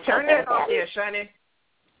 Oh, turn it off there, Shani.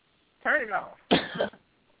 Turn it off.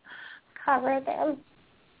 Cover them.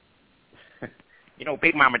 You know,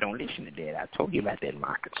 Big Mama don't listen to that. I told you about that,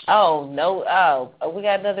 Marcus. Oh, no. Oh, we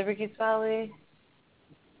got another Ricky Smiley?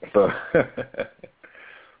 So,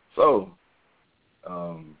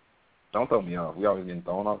 don't throw me off. We always getting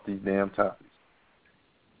thrown off these damn topics.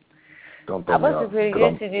 Don't throw me off. I must be pretty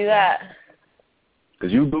good to do that.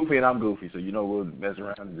 Because you goofy and I'm goofy, so you know we'll mess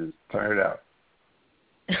around and just turn it out.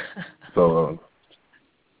 So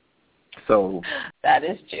that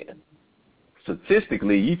is true.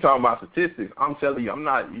 Statistically, you talking about statistics. I'm telling you, I'm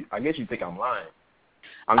not. I guess you think I'm lying.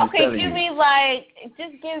 I'm just telling you. Give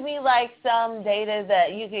me some data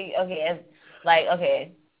that you can.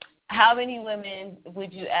 How many women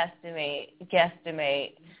would you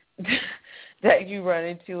guesstimate that you run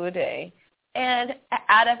into a day? And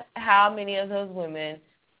out of how many of those women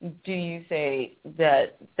do you say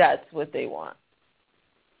that that's what they want?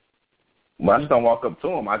 Well, I just don't walk up to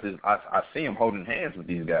them. I see them holding hands with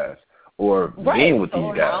these guys or being with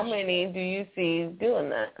these guys. How many do you see doing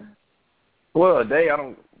that? Well,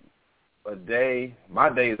 my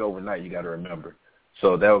day is overnight, you got to remember.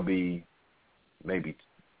 So that would be maybe,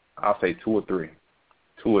 I'll say 2 or 3.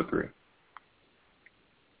 2 or 3.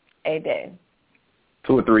 A day.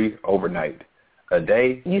 2 or 3 overnight. A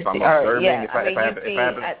day, if I'm observing,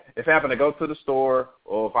 if I happen to go to the store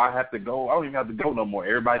or if I have to go, I don't even have to go no more.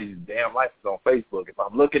 Everybody's damn life is on Facebook. If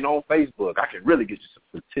I'm looking on Facebook, I can really get you some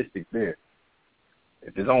statistics there.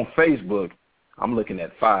 If it's on Facebook, I'm looking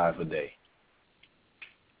at 5 a day.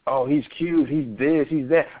 Oh, he's cute. He's this. He's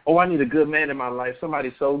that. Oh, I need a good man in my life.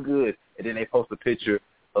 Somebody's so good. And then they post a picture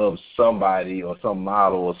of somebody or some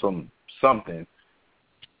model or something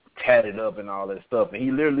tatted up and all that stuff, and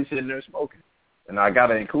he literally sitting there smoking. And I got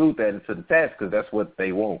to include that into the tats because that's what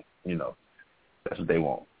they want, That's what they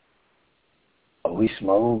want. Oh, he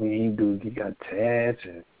smoke, he got tats,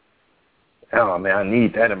 and oh man, I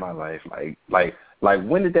need that in my life. Like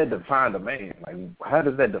when did that define the man? Like, how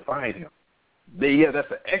does that define him? Yeah,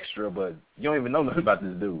 that's an extra, but you don't even know nothing about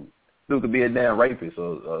this dude. Dude could be a damn rapist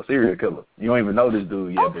or a serial killer. You don't even know this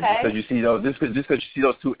dude yet, but because you see those, just because you see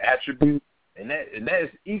those two attributes, and that is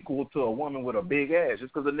equal to a woman with a big ass.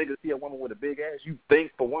 Just because a nigga see a woman with a big ass, you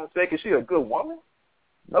think for 1 second she a good woman?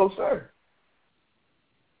 No, sir.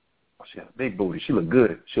 Oh, she got a big booty. She look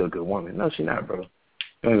good. She a good woman. No, she not, bro. You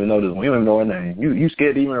don't even know this one. You don't even know her name. You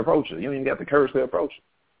scared to even approach her. You don't even got the courage to approach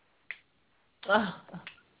her.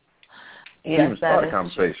 Yes, even start a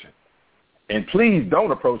conversation. True. And please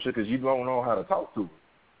don't approach her because you don't know how to talk to her.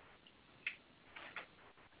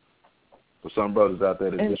 For some brothers out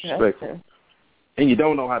there that's disrespectful. And you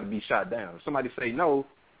don't know how to be shot down. If somebody say no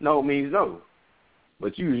means no.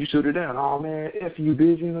 But you shoot her down. Oh, man, F you,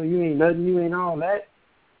 bitch. You ain't nothing. You ain't all that.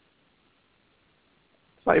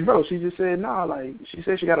 It's like, bro, she just said, nah. Like, she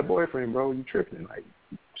said she got a boyfriend, bro. You tripping. Like,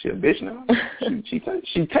 she a bitch now?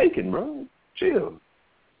 she taken, bro. Chill.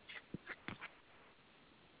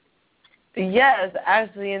 Yes,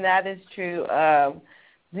 actually, and that is true.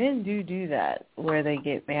 Men do that, where they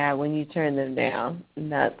get mad when you turn them down.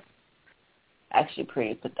 And that's actually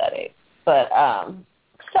pretty pathetic. But,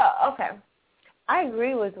 okay. I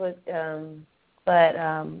agree with what, but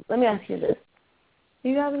let me ask you this. Do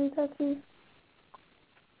you have any tattoos?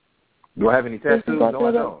 Do I have any tattoos? No,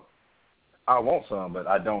 I don't. I want some, but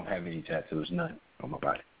I don't have any tattoos, none on my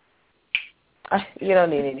body. You don't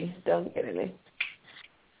need any. Don't get any.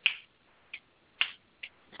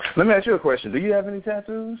 Let me ask you a question. Do you have any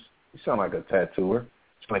tattoos? You sound like a tattooer.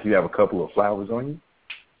 It's like you have a couple of flowers on you.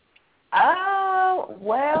 Oh,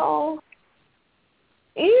 well,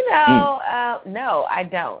 no, I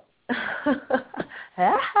don't.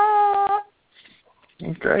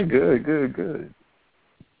 Okay, good.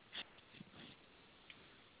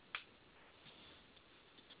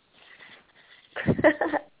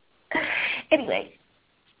 Anyway.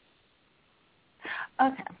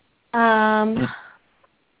 Okay.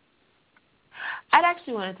 I'd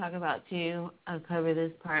actually want to talk about, too, cover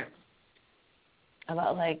this part,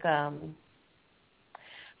 about, like,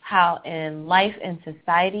 how in life and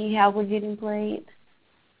society how we're getting played.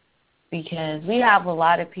 Because we have a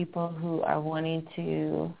lot of people who are wanting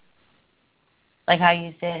to, like how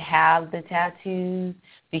you said, have the tattoos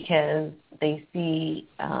because they see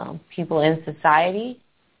people in society,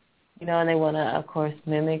 and they want to, of course,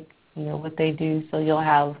 mimic, what they do. So you'll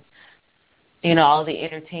have, all the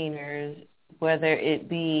entertainers, whether it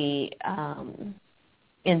be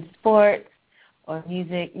in sports or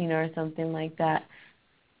music, or something like that,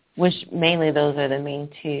 which mainly those are the main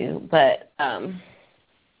two. But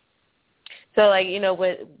so, like,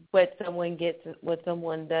 what someone gets, what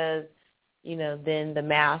someone does, then the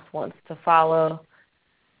mass wants to follow.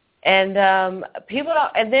 And people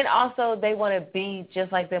don't, and then also they want to be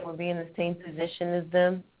just like them or be in the same position as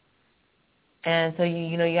them. And so,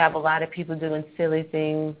 you have a lot of people doing silly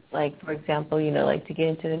things, like, for example, like to get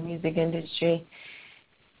into the music industry.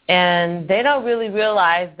 And they don't really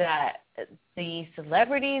realize that the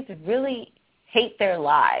celebrities really hate their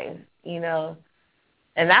lives,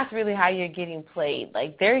 And that's really how you're getting played.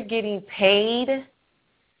 Like, they're getting paid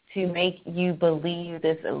to make you believe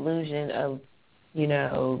this illusion of,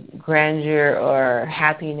 grandeur or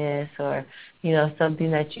happiness or,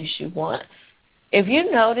 something that you should want. If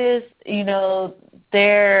you notice,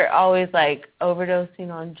 they're always, like,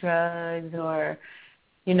 overdosing on drugs or,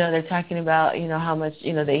 they're talking about, how much,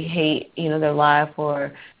 they hate, their life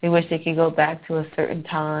or they wish they could go back to a certain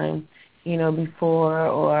time, before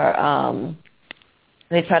or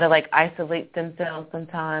they try to, like, isolate themselves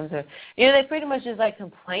sometimes or, they pretty much just, like,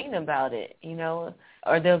 complain about it,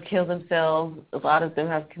 or they'll kill themselves. A lot of them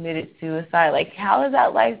have committed suicide. Like, how is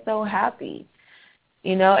that life so happy?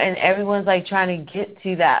 And everyone's, like, trying to get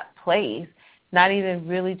to that place, not even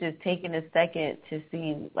really just taking a second to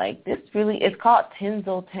see, like, this really, it's called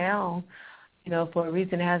Tinseltown, for a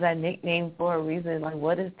reason. It has that nickname for a reason. Like,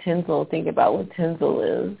 what is Tinsel? Think about what Tinsel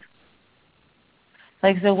is.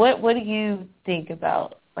 Like, so what do you think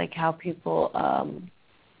about, like, how people,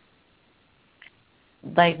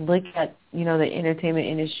 like, look at, the entertainment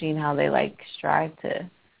industry and how they, like, strive to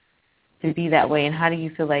be that way, and how do you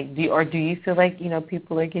feel like, do you feel like,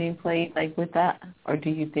 people are getting played, like, with that, or do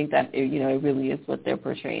you think that, it really is what they're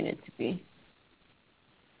portraying it to be?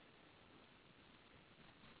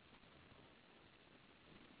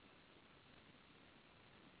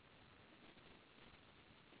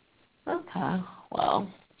 Okay. Well,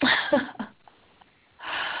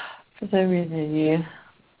 for some reason yeah.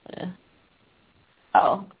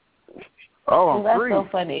 Oh, I'm that's free. so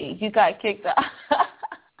funny. You got kicked out.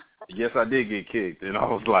 Yes, I did get kicked, and I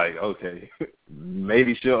was like, okay,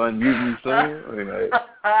 maybe she'll unmute me soon. I mean, like,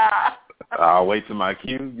 I'll wait till my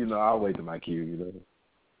cue. I'll wait till my cue.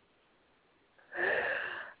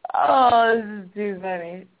 Oh, this is too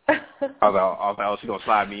funny. I was like, she's gonna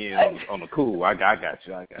slide me in on the cool. I got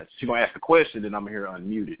you. She's gonna ask a question, and I'm here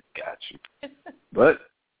unmuted. Got you. But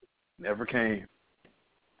never came.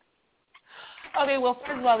 Okay, well,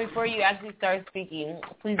 first of all, before you actually start speaking,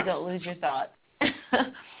 please don't lose your thoughts.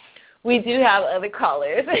 We do have other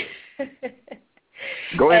callers.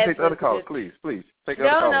 Go ahead and take the other calls, please. Take the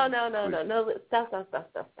other calls. No. Stop.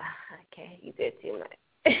 Okay, you did too much.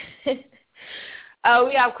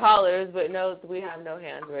 We have callers, but no, we have no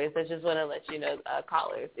hands raised. I just want to let you know,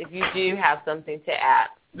 callers, if you do have something to add.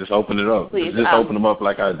 Just open it up. Please, just open them up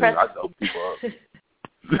like I do. I open people up.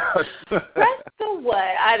 Press the what?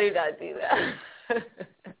 I do not do that.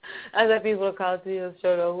 I let people call to you and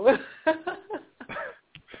show over.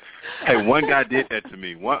 Hey, one guy did that to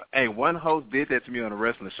me. One host did that to me on a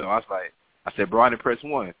wrestling show. I said, bro, I didn't press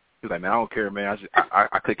 1. He was like, man, I don't care, man.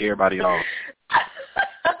 I click everybody off.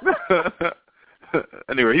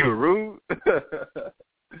 Anyway, he was rude.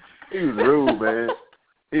 He was rude, man.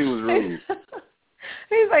 He was rude.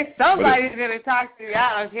 He's like, somebody's going to talk to me.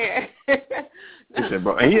 I don't care. He said,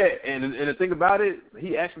 bro, and the thing about it,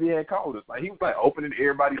 he actually had called us. Like, he was like opening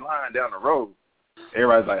everybody's line down the road.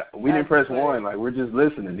 Everybody's like, we didn't press 1. Like, we're just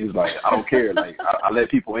listening. He was like, I don't care. Like, I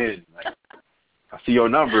let people in. Like, I see your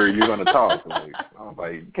number. You're going to talk. Like, I was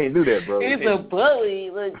like, you can't do that, bro. He's a bully.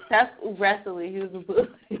 Look, that's wrestling. He was a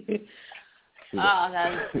bully. Oh,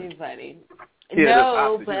 that was too funny. Yeah,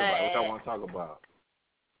 no, but... Like, what I want to talk about.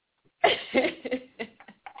 It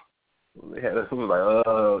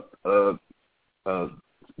was like,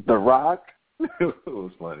 The Rock. It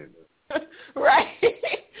was funny, man. Right.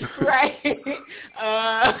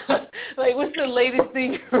 Like, what's the latest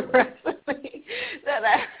thing for wrestling that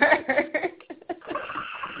I heard?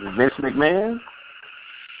 Vince McMahon?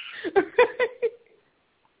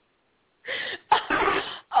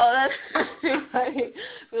 Oh, that's too funny.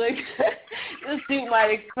 Like, this dude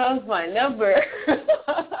might expose my number.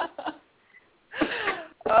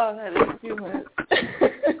 Oh, that is too much.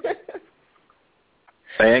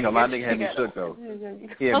 Hey, I ain't gonna lie, nigga had me shook, though.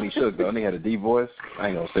 He had me shook, though. Nigga had a deep voice. I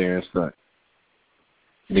ain't gonna stay here and stunt.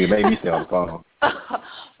 Nigga made me stay on the phone.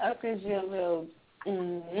 How could you a little...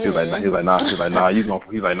 Mm-hmm. He was like, nah, you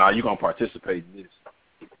gonna participate in this.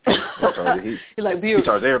 He's like, be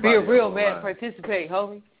a real man, participate,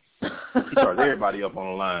 homie. He charged everybody up on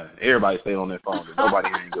the line. Everybody stayed on their phone, but nobody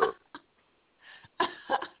hang up.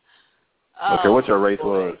 Okay, what your race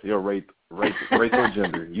was? Your race or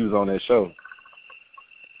gender? You was on that show.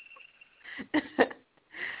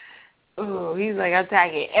 Ooh, he's like, I'm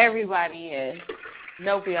tagging everybody in.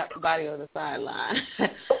 Nobody on the sideline.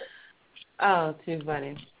 Oh, too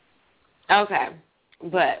funny. Okay,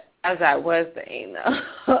 but as I was saying,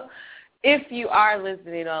 though, if you are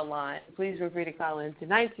listening online, please feel free to call in to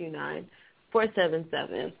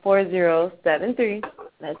 929-477-4073.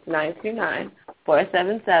 That's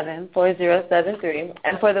 929-477-4073.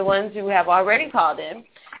 And for the ones who have already called in,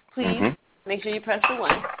 please make sure you press the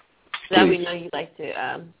 1 so that we know you'd like to,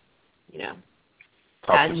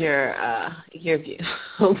 add your view.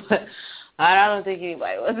 But I don't think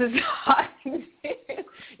anybody wants to talk to you.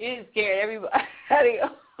 You just scared everybody.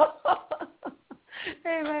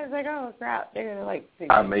 Everybody's like, oh crap, they're gonna like.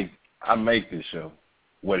 I make this show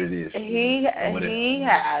what it is. He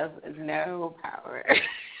has no power.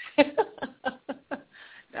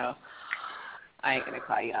 No, I ain't gonna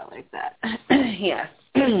call you out like that. Yes.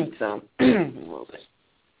 So a little bit.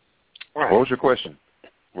 Right. What was your question?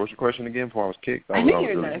 What was your question again before I was kicked? I knew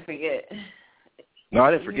you were gonna forget. No,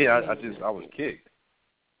 I didn't forget. I was kicked.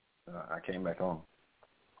 I came back on.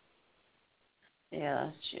 Yeah,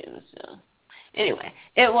 that's true. So, anyway,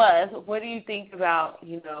 it was. What do you think about,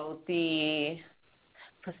 the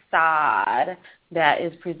facade that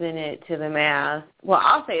is presented to the mass? Well,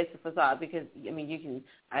 I'll say it's a facade because, you can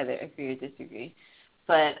either agree or disagree.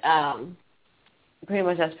 But pretty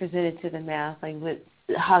much that's presented to the mass, like with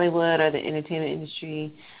Hollywood or the entertainment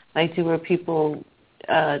industry, like to where people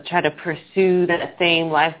try to pursue that same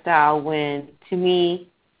lifestyle when, to me,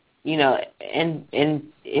 and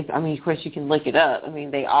if of course you can look it up.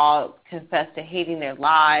 They all confess to hating their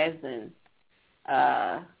lives, and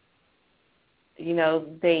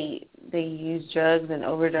they use drugs and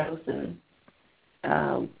overdose and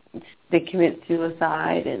they commit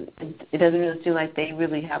suicide, and it doesn't really seem like they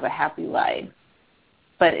really have a happy life.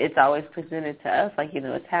 But it's always presented to us like,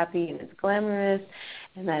 it's happy and it's glamorous,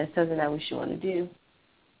 and that is something that we should want to do.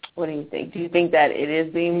 What do you think? Do you think that it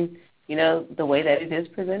is being, the way that it is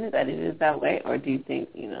presented, that it is that way, or do you think,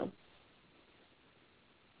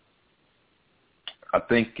 I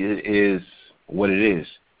think it is what it is.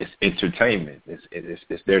 It's entertainment.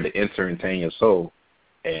 It's there to entertain your soul.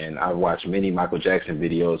 And I've watched many Michael Jackson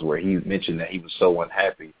videos where he mentioned that he was so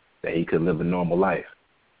unhappy that he couldn't live a normal life.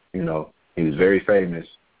 He was very famous.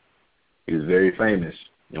 He was very famous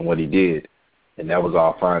in what he did, and that was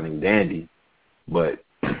all fine and dandy, but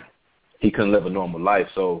he couldn't live a normal life.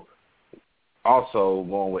 So also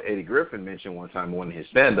going with Eddie Griffin mentioned one time in one of his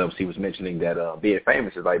stand-ups, he was mentioning that being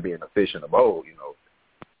famous is like being a fish in a bowl,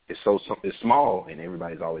 It's small, and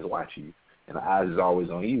everybody's always watching you, and the eyes is always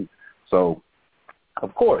on you. So,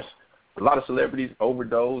 of course, a lot of celebrities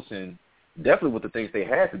overdose, and definitely with the things they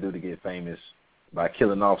had to do to get famous by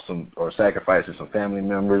killing off some or sacrificing some family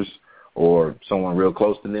members or someone real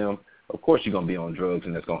close to them. Of course, you're going to be on drugs,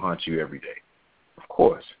 and that's going to haunt you every day. Of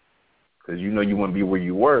course, because you wouldn't be where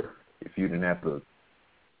you were if you didn't have to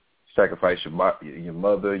sacrifice your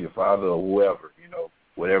mother, your father, or whoever,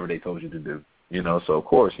 whatever they told you to do. So of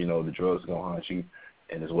course, the drugs are going to haunt you,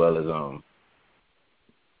 and as well as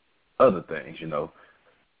other things,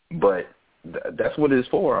 But that's what it's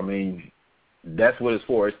for. I mean, that's what it's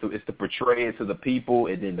for. It's to portray it to the people,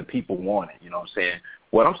 and then the people want it. You know what I'm saying?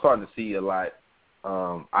 What I'm starting to see a lot,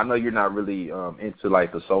 I know you're not really into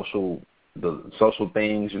like the social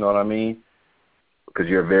things, you know what I mean? Because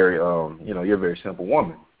you're a very, you're a very simple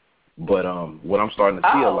woman. But what I'm starting to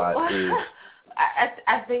see a lot is.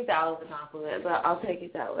 I think that was a compliment, but I'll take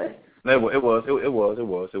it that way. It was.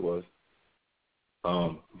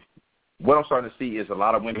 What I'm starting to see is a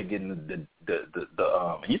lot of women getting the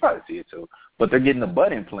you probably see it too, but they're getting the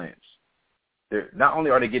butt implants. They're not only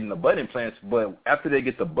are they getting the butt implants, but after they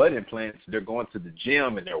get the butt implants, they're going to the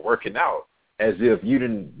gym and they're working out as if you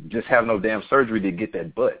didn't just have no damn surgery to get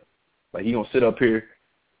that butt. Like you're gonna sit up here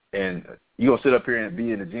and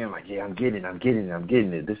be in the gym like, yeah, I'm getting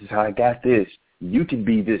it. This is how I got this. You can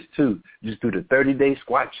be this too. Just do the 30-day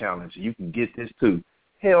squat challenge. You can get this too.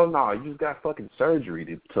 Hell no, you just got fucking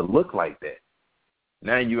surgery to look like that.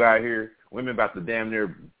 Now you out here, women about to damn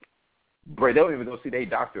near break. They don't even go see their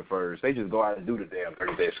doctor first. They just go out and do the damn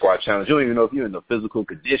 30-day squat challenge. You don't even know if you're in the physical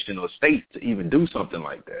condition or state to even do something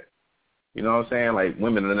like that. You know what I'm saying? Like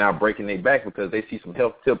women are now breaking their back because they see some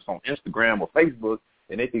health tips on Instagram or Facebook,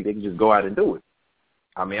 and they think they can just go out and do it.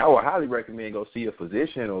 I mean, I would highly recommend go see a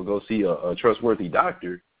physician or go see a trustworthy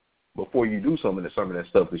doctor before you do some of that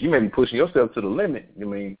stuff, because you may be pushing yourself to the limit. I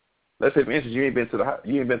mean, let's say for instance you ain't been to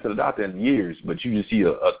the doctor in years, but you just see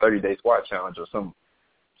a 30-day squat challenge or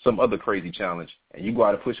some other crazy challenge, and you go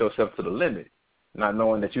out and push yourself to the limit, not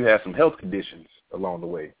knowing that you have some health conditions along the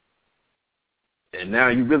way, and now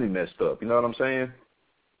you really messed up. You know what I'm saying?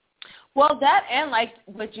 Well, that and like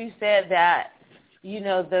what you said that.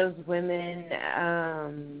 Those women,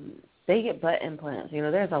 they get butt implants.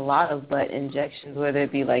 There's a lot of butt injections, whether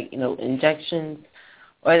it be like, injections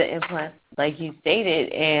or the implants, like you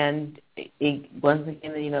stated, and it once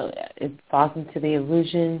again, it falls into the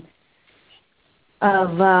illusion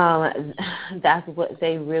of that's what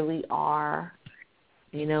they really are,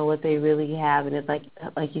 what they really have, and it's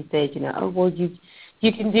like you said, oh, well, you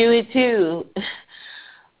can do it too,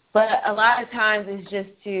 but a lot of times it's just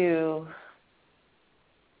to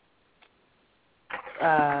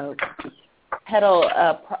peddle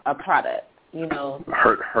a product,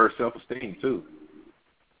 Her self-esteem too.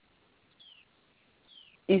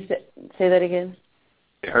 You say that again?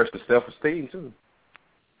 It hurts the self-esteem too.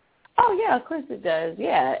 Oh yeah, of course it does.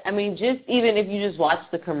 Yeah, I mean, just even if you just watch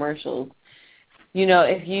the commercials,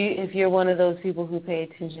 if you're one of those people who pay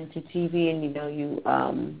attention to TV and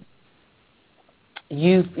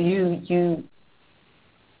you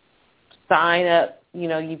sign up.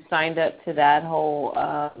 You've signed up to that whole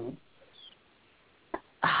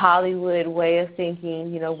Hollywood way of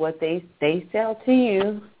thinking, what they sell to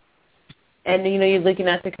you. And, you're looking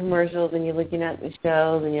at the commercials and you're looking at the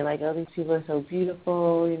shows and you're like, oh, these people are so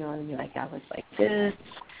beautiful, and you're like, I look like this.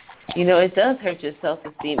 It does hurt your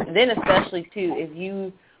self-esteem. And then especially, too, if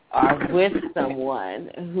you are with someone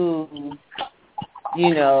who,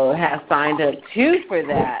 has signed up, too, for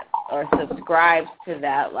that, or subscribes to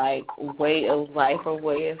that, like, way of life or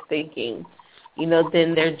way of thinking,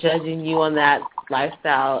 then they're judging you on that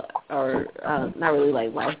lifestyle, or not really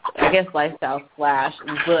like life, I guess lifestyle /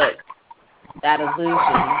 book, that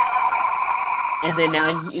illusion. And then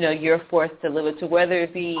now, you're forced to live it, to whether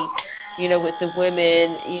it be, with the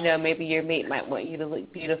women, maybe your mate might want you to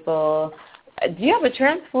look beautiful. Do you have a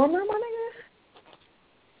transformer, my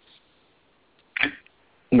nigga?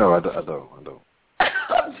 No, I don't.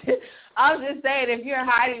 I'm just saying, if you're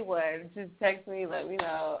hiding one, just text me, let me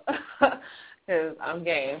know, because I'm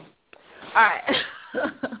game. All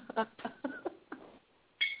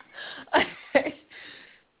right.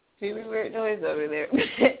 Really weird noise over there.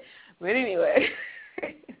 But anyway.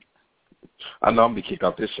 I know I'm going to be kicked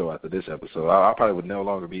off this show after this episode. I probably would no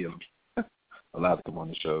longer be allowed to come on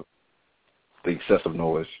the show. The excessive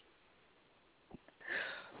noise.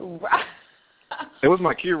 Right. It was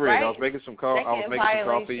my Keurig. Right? I was making some coffee. It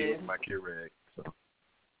was my Keurig. So.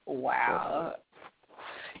 Wow.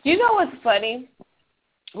 You know what's funny?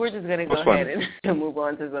 We're just going to go ahead and move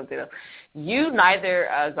on to something else. You, neither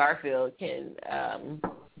Garfield, can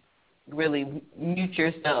really mute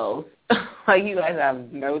yourselves. Like, you guys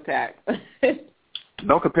have no tact.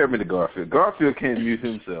 Don't compare me to Garfield. Garfield can't mute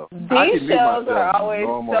himself. These shows are always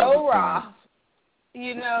so raw.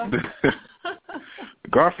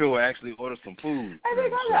 Garfield will actually order some food. I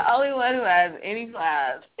think I'm the only one who has any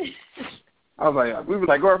class. I was like, we were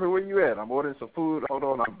like, Garfield, where you at? I'm ordering some food. Hold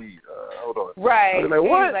on, hold on. Right. I was like,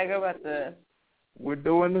 what? He's like, I'm about to. We're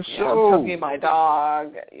doing the show. I'm talking my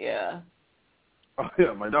dog. Yeah. Oh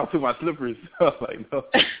yeah, my dog took my slippers. I was like, no.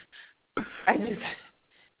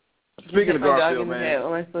 Speaking of Garfield, man.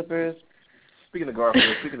 My slippers. Speaking of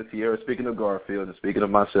Garfield, speaking of Tierra, speaking of Garfield, and speaking of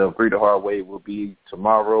myself, Greet the Hard Way will be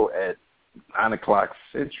tomorrow at 9 o'clock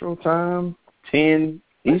Central Time, 10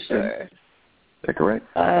 Eastern. Sure. Is that correct?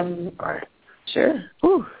 All right. Sure.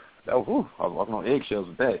 Whew. I was walking on eggshells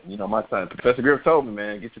with that. My time. Professor Griff told me,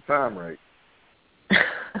 man, get your time right.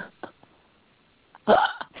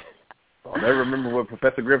 I'll never remember what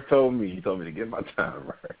Professor Griff told me. He told me to get my time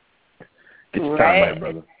right. Get your time right,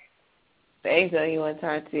 brother. Thanks, though. You want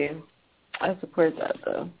time to. I support that,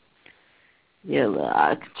 though. You're a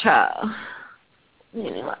little child.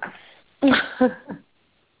 Anyway.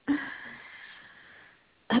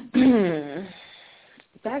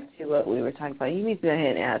 Back to what we were talking about. You need to go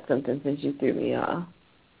ahead and add something since you threw me off.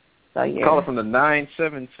 So call it from the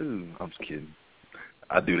 972. I'm just kidding.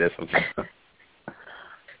 I do that sometimes.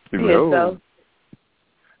 So,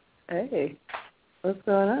 hey, what's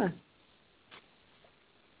going on?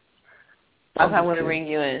 I want to ring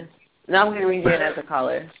you in. No, I'm going to ring you in as a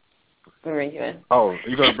caller. I'm going to ring you in. Oh,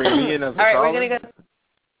 you're going to bring me in as a caller? All right, we're going to go.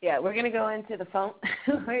 Yeah, we're going to go into the phone.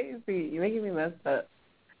 Wait, you're making me messed up.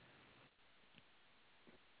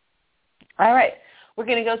 All right, we're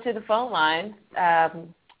going to go to the phone line.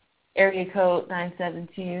 Area code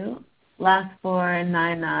 972, last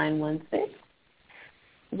 49916.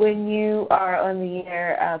 When you are on the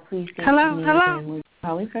air, please say hello. Where you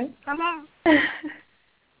calling from? Hello. Yes,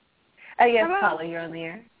 hello. caller, you're on the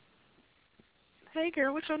air. Hey,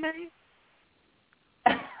 girl, what's your name?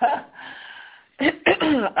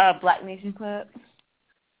 Black Nation Club.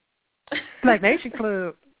 Black Nation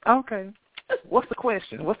Club. Okay. What's the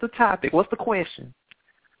question? What's the topic? What's the question?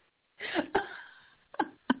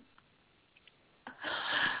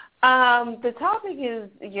 The topic is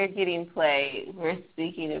you're getting played. We're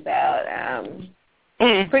speaking about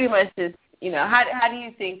pretty much just, how do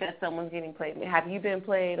you think that someone's getting played? Have you been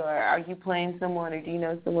played, or are you playing someone, or do you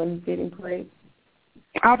know someone who's getting played?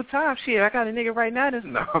 All the time. Shit, I got a nigga right now that's...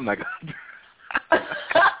 No, I'm not going to.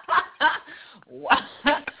 What?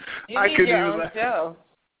 You need your own show.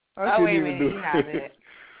 Oh, wait a minute, you have it.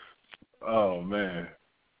 Oh, man.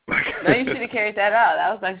 No, you should have carried that out.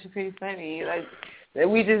 That was actually pretty funny. Like,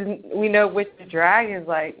 we know what the drag is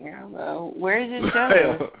like. I don't know. Where's your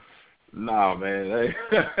show? Nah, man.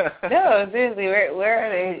 No, seriously, where are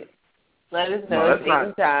they? Let us know. Date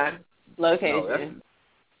and time, location.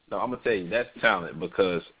 No, I'm going to tell you, that's talent,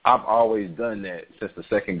 because I've always done that since the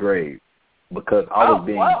second grade, because I was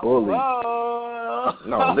being bullied. Whoa.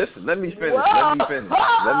 No, listen, let me finish. Whoa. Let me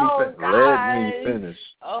finish.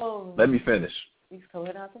 Oh. Let me finish. He's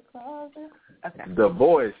coming out the closet. Okay. The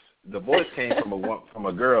voice came from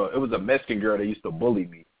a girl. It was a Mexican girl that used to bully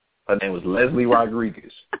me. Her name was Leslie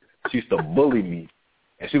Rodriguez. She used to bully me.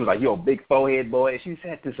 And she was like, yo, big forehead boy. And she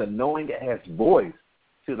had this annoying-ass voice.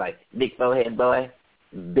 She was like, big forehead boy.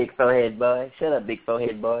 Big forehead boy. Shut up, big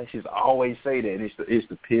forehead boy. She used to always say that, and it used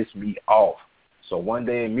to piss me off. So one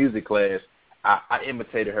day in music class, I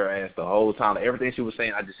imitated her ass the whole time. Everything she was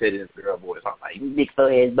saying, I just said it in the girl voice. I was like, big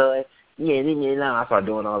forehead boy. Yeah, leave me alone. I started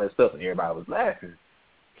doing all that stuff, and everybody was laughing.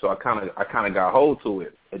 So I kind of got hold to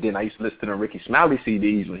it. And then I used to listen to the Ricky Smiley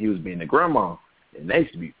CDs when he was being a grandma, and they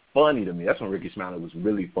used to be funny to me. That's when Ricky Smiley was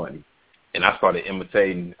really funny. And I started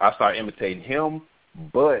imitating him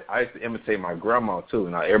But I used to imitate my grandma, too.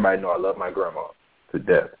 Now, everybody know I love my grandma to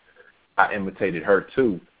death. I imitated her,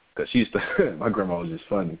 too, because she used to, my grandma was just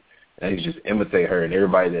funny. And I used to just imitate her, and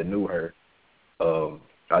everybody that knew her,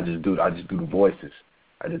 I just do the voices.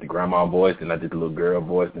 I did the grandma voice, and I did the little girl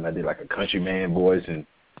voice, and I did like a country man voice and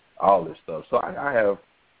all this stuff. So I have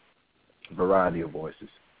a variety of voices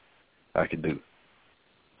I could do.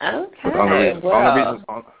 Okay,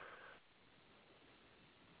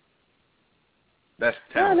 that's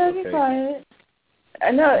talent. No, quiet.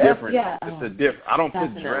 I know different. Yeah. It's a different. I don't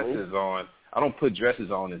put dresses on. I don't put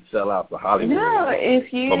dresses on and sell out for Hollywood. No,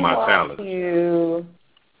 if you for my want talent.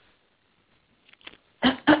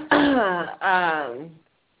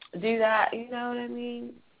 to do that, you know what I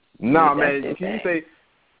mean? No, man. If you say,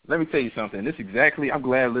 let me tell you something. This exactly. I'm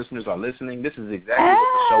glad listeners are listening. This is exactly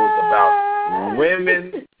what the show is about.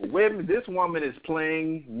 Women. This woman is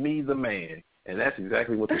playing me, the man, and that's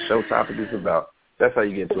exactly what the show topic is about. That's how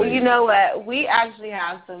you get played. Well, you know what? We actually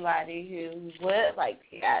have somebody who would like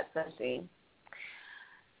to add something.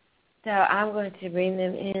 So I'm going to bring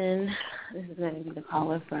them in. This is going to be the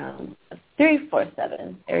caller from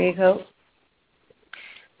 347 area code.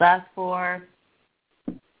 Last 4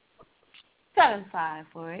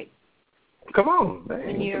 7548. Come on,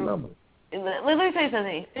 man. Let me say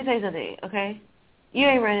something. Okay, you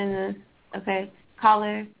ain't running this. Okay,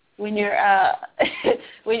 caller. When you're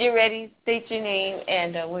ready, state your name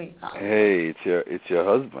and where you calling. Hey, it's your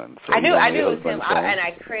husband. So I do. It's him, and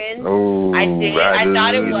I cringed. Oh, I did. I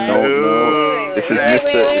thought it was. No. This is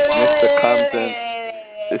Mr. Compton.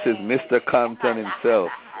 This is Mr. Compton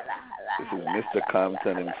himself. This is Mr.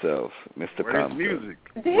 Compton himself. Mr. Where's Compton. music?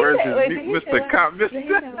 Where's his Mr. Compton?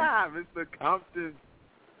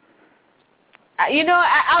 You know,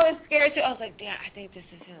 I was scared too. I was like, damn, I think this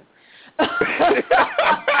is him. Let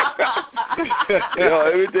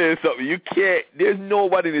me tell you something. You can't. There's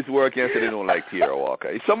nobody in this world can say they don't like Tierra Walker.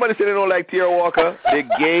 If somebody say they don't like Tierra Walker, they're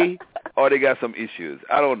gay or they got some issues.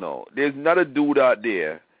 I don't know. There's not a dude out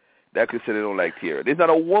there that can say they don't like Tierra. There's not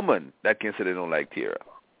a woman that can say they don't like Tierra.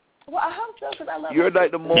 Well, I hope so, because I love her. You're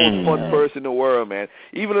like the most fun person in the world, man.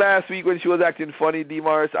 Even last week when she was acting funny,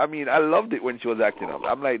 DeMaris, I mean, I loved it when she was acting up.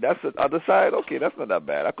 I'm like, that's the other side? Okay, that's not that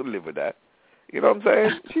bad. I could live with that. You know what I'm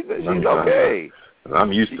saying? She's okay.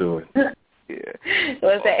 I'm used to it. Yeah.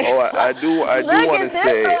 I do want to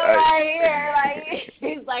say. Right here, like,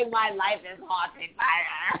 he's like, my life is haunted by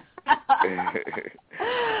her.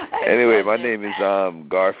 Anyway, my name is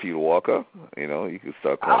Garfield Walker. You know, you can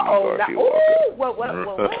start calling me Garfield Walker. What? I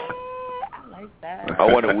like that. I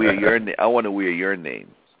want to wear your name. I want to wear your name.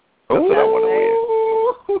 That's what I want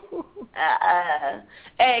to wear.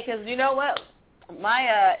 Hey, because you know what?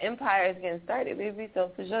 My empire is getting started, baby.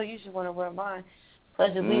 So for sure, you should want to wear mine.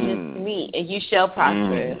 Pledge allegiance to me, and you shall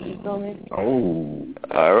prosper. You feel me? Oh,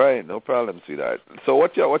 all right, no problem, sweetheart. So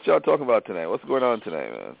what y'all talking about tonight? What's going on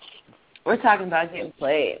tonight, man? We're talking about getting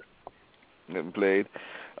played. Getting played.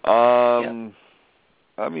 Yep.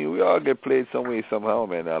 I mean, we all get played some way, somehow,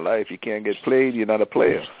 man. In our life, you can't get played, you're not a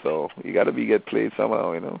player. So you got to get played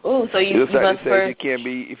somehow, you know. Oh, so you just like must you said,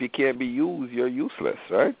 if you can't be used, you're useless,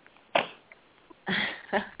 right?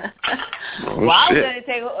 Well, I was going to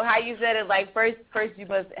take how you said it, like first you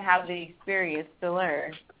must have the experience to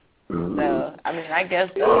learn. So, I mean, I guess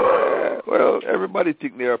so. Yeah, well, everybody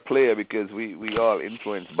think they're a player because we all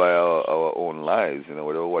influenced by our own lives, you know,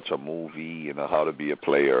 whether we watch a movie, you know, how to be a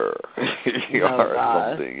player or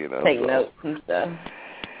something, you know. Take notes and stuff.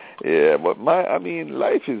 Yeah, but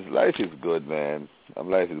life is good, man.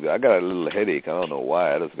 Life is good. I got a little headache. I don't know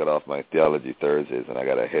why. I just got off my Theology Thursdays, and I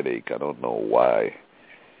got a headache. I don't know why.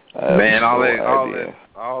 Man,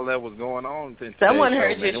 all that was going on. Someone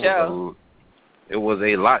heard your show. It was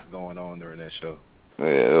a lot going on during that show. Yeah,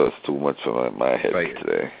 it was too much for my head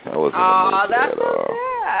today. I wasn't in the mood that's at all.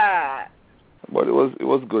 Bad. But it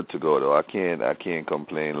was good to go though. I can't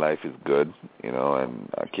complain. Life is good, you know, and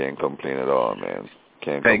I can't complain at all, man.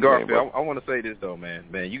 Hey Garfield, I want to say this though, man.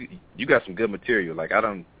 Man, you got some good material. Like I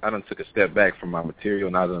done took a step back from my material,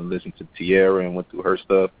 and I done listened to Tierra and went through her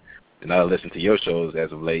stuff, and I listened to your shows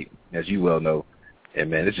as of late, as you well know. And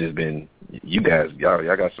man, it's just been you guys, y'all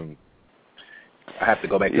got some. I have to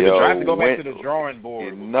go back to the drawing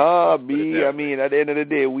board. Nah, B. I mean, at the end of the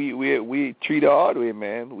day, we treat it hard way,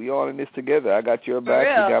 man. We all in this together. I got your back,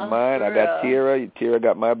 you got mine. I got Tierra. Tierra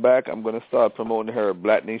got my back. I'm gonna start promoting her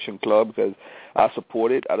Black Nation Club because I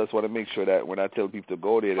support it. I just want to make sure that when I tell people to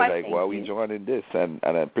go there, they're like, "Why are we joining this?" And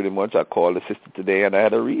I pretty much I called the sister today, and I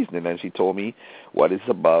had a reason, and she told me what it's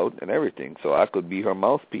about and everything, so I could be her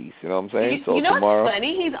mouthpiece. You know what I'm saying? You know tomorrow, what's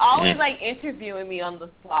funny? He's always like interviewing me on the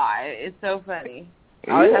fly. It's so funny.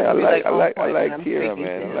 I like Tierra,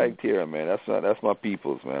 man. I like Tierra, man. That's my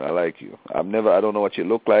people's, man. I like you. I don't know what you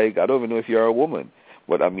look like. I don't even know if you're a woman,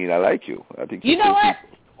 but I mean, I like you. I think you know what?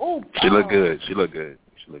 Oh, she look good. She look good.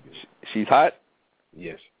 She's hot.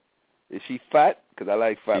 Yes. Is she fat? Because I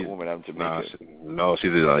like fat women. I'm Jamaican. No,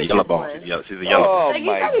 she's a yellow bone. She's a yellow. Oh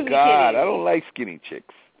my God! I don't like skinny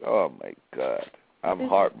chicks. Oh my God! I'm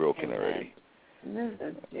heartbroken already. This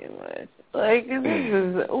is too much. Like, this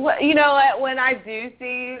is what you know. What? When I do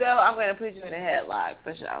see you, though, I'm gonna put you in a headlock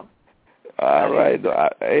for sure. All right.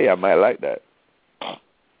 I might like that.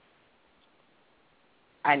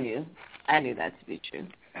 I knew that to be true.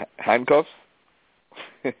 Handcuffs?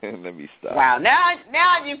 Let me stop. Wow.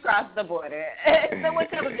 Now you've crossed the border. So what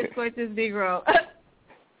type of escort is Negro?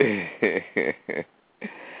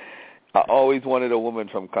 I always wanted a woman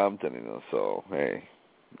from Compton, so hey,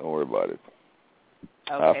 don't worry about it.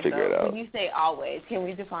 Okay, I'll figure it out. When you say always, can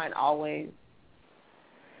we define always?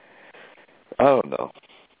 I don't know.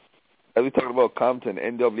 As we talking about Compton,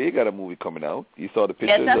 NWA got a movie coming out. You saw the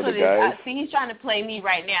pictures of the guys? See, he's trying to play me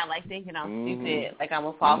right now, like thinking I'm stupid, like I'm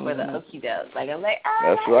going to fall for the okie doke. Like, I'm like,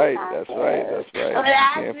 That's right. You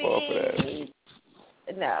can't fall for that.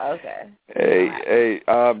 No, okay. Hey,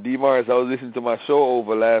 D-Mars, I was listening to my show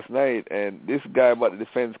over last night, and this guy about the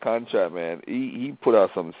defense contract, man, he put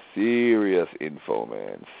out some serious info,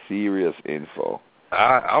 man. Serious info.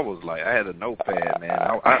 I was like, I had a notepad, man.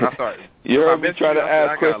 I started. You heard me trying to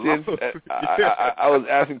ask questions. I was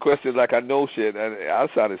asking questions like I know shit, and I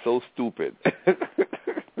sounded so stupid.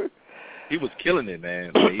 He was killing it,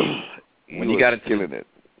 man. Like, when he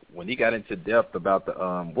got into depth about the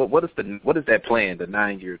what is that plan, the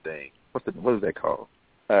 9-year thing? What is that called?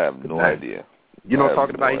 I have no idea. You know what I'm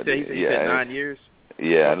talking about? He said 9 years.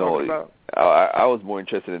 Yeah, I know. I was more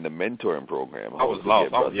interested in the mentoring program. I was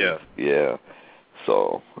lost. Yeah.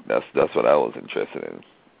 So that's what I was interested in.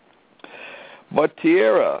 But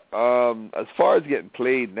Tierra, as far as getting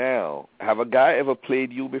played now, have a guy ever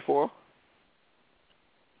played you before?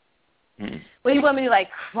 Well, you want me to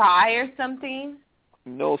like cry or something?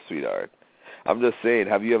 No, sweetheart. I'm just saying,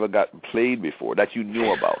 have you ever gotten played before that you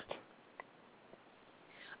knew about?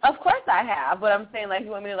 Of course I have, but I'm saying like you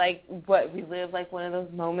want me to like relive like one of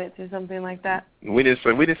those moments or something like that. We didn't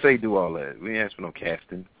say do all that. We didn't ask for no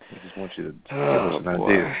casting. We just want you to give us an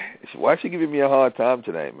idea. Why is she giving me a hard time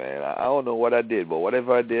tonight, man? I don't know what I did, but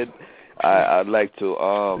whatever I did, I'd like to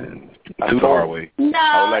too far away. No,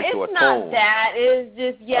 I would like it's to atone. Not that. It's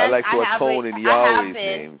just yes. I'd like to atone in Yahweh's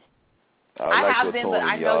name. I have been, but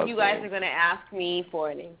I know you guys are going to ask me for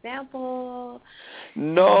an example.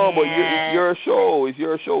 No, but it's your show. It's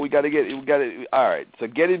your show. We got to. All right. So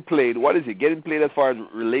getting played. What is it? Getting played as far as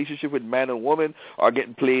relationship with man and woman, or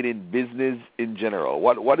getting played in business in general?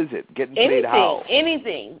 What is it? Getting played how?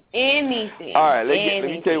 Anything. All right. Let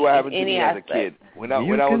me tell you what happened to me as a kid. When I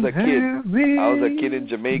was a kid in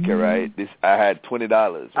Jamaica, right? I had $20.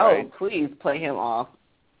 Right? Oh, please play him off.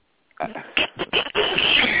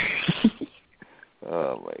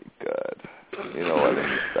 Oh my God! You know what? Let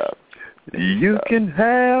me stop. You can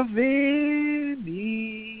have anything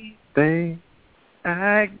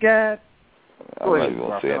I got. I'm not even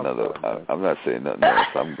gonna say another. I'm not saying nothing else.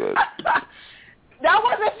 I'm good. That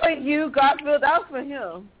wasn't for you, Garfield. That was for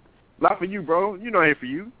him. Not for you, bro. You know it ain't for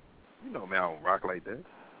you. You know me, I don't rock like that.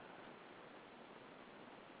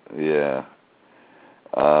 Yeah.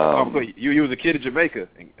 You was a kid in Jamaica,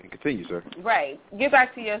 and continue, sir. Right. Get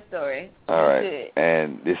back to your story. All right.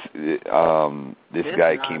 And this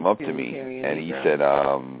guy came up to me, and he said,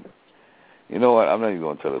 you know what, I'm not even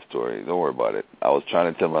going to tell the story. Don't worry about it. I was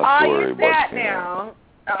trying to tell my story. I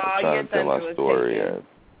was trying to tell my story. I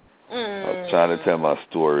was trying to tell my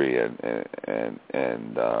story, and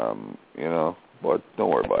you know, but don't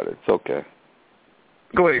worry about it. It's okay.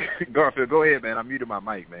 Go ahead, Garfield. Go ahead, man. I muted my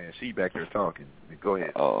mic, man. She back there talking. Go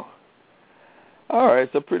ahead. Oh. All right.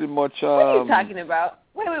 So pretty much. What are you talking about?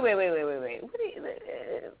 Wait.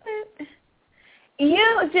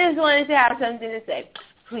 You just wanted to have something to say.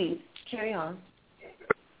 Please carry on.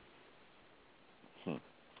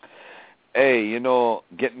 Hey, you know,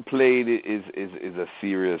 getting played is a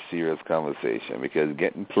serious conversation, because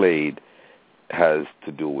getting played has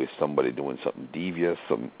to do with somebody doing something devious,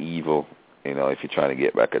 something evil. You know, if you're trying to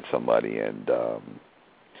get back at somebody. And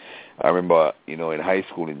I remember, you know, in high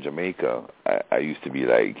school in Jamaica, I used to be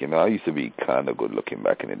like, you know, I used to be kind of good looking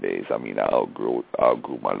back in the days. I mean, I outgrew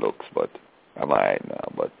my looks, but I'm all right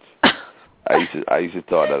now. But I used to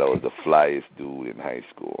thought that I was the flyest dude in high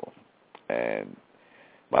school, and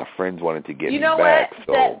my friends wanted to get me back. You know what?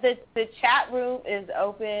 So the chat room is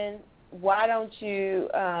open. Why don't you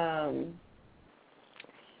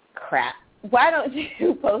crap? Why don't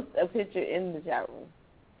you post a picture in the chat room?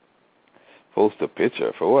 Post a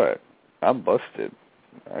picture for what? I'm busted.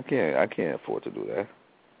 I can't afford to do that.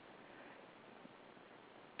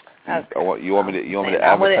 Okay. You want me to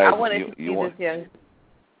advertise?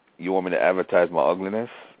 You want me to advertise my ugliness?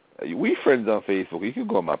 We friends on Facebook. You can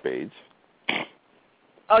go on my page.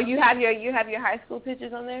 Oh, you have your high school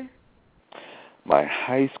pictures on there? My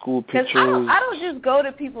high school pictures. I don't just go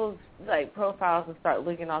to people's like profiles and start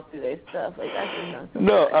looking all through their stuff. Like that's just not something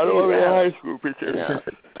No, I don't want their high school pictures. No,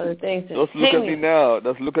 other things. Just look at me now.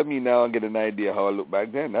 Just look at me now and get an idea how I look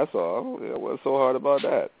back then. That's all. What's so hard about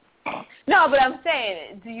that? No, but I'm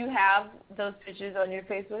saying, do you have those pictures on your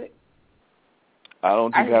Facebook? I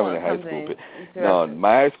don't think I have any high school picture. No,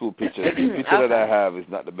 my high school picture, the picture that I have is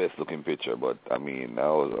not the best looking picture, but I mean, I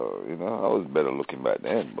was better looking back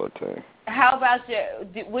then. But how about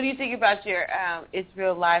what do you think about your It's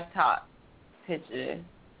Real Live Talk picture,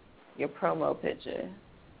 your promo picture?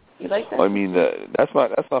 You like that? I mean, that's my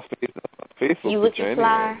Facebook you look picture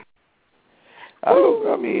fly. Anyway.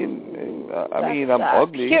 I'm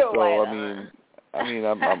ugly, so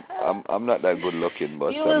I'm not that good looking,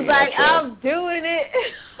 but you was like, I'm doing it.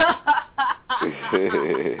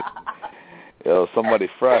 Yo, somebody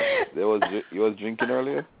fresh. You was drinking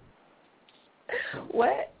earlier?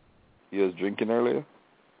 What? You was drinking earlier?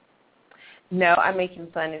 No, I'm making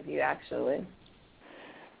fun of you, actually.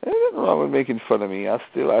 There's nothing wrong with making fun of me. I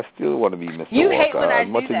still want to be Mr. You Walker. hate when I as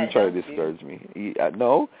much do as that, you try to don't discourage me.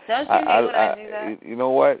 No. Don't you hate when I do that? You know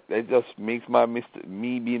what? It just makes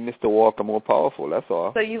me being Mr. Walker more powerful. That's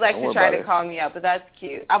all. So you like to try to call me out, but that's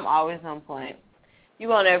cute. I'm always on point. You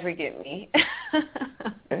won't ever get me.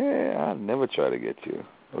 I'll never try to get you.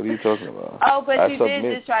 What are you talking about? Oh, but you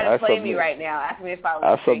did just try to play me right now. Ask me if I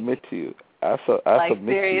was submit to you. I submit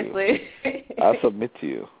seriously? to you. I submit to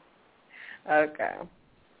you. Okay.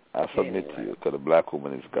 I submit to you, because the black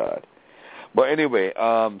woman is God. But anyway,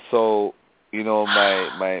 so,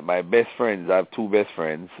 my best friends, I have two best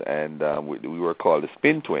friends, and we were called the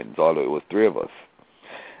Spin Twins, although it was three of us.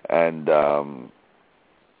 And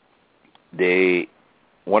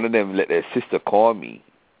one of them let their sister call me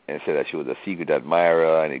and said that she was a secret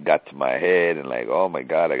admirer, and it got to my head, and like, oh my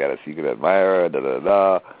God, I got a secret admirer,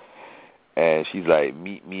 da-da-da. And she's like,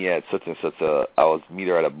 meet me at such and such meet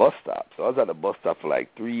her at a bus stop. So I was at the bus stop for like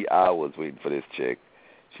 3 hours waiting for this chick.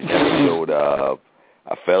 She never showed up.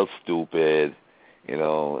 I felt stupid, and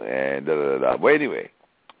da-da-da-da. But anyway,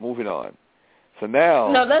 moving on. So now...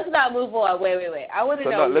 No, let's not move on. Wait. I want to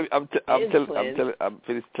know... I'm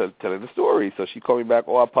finished telling the story. So she called me back,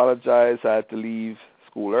 I apologize. I had to leave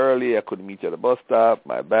school early. I couldn't meet you at the bus stop.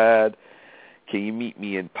 My bad. Can you meet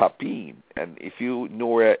me in Papine? And if you know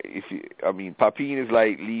where, Papine is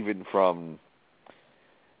like leaving from,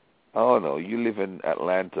 I don't know, you live in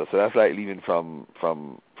Atlanta, so that's like leaving from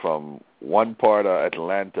one part of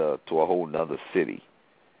Atlanta to a whole nother city.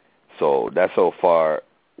 So that's how far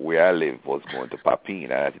where I live was going to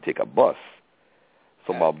Papine. I had to take a bus.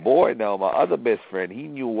 So my boy now, my other best friend, he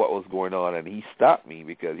knew what was going on, and he stopped me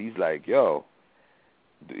because he's like, yo,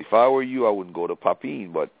 if I were you, I wouldn't go to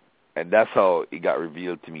Papine, and that's how it got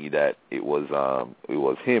revealed to me that it was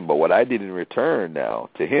him. But what I did in return now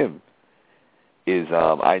to him is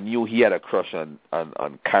I knew he had a crush on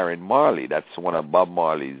Karen Marley. That's one of Bob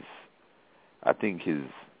Marley's, I think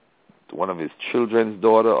one of his children's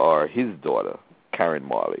daughter or his daughter, Karen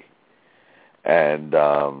Marley. And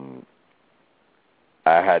I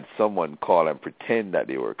had someone call and pretend that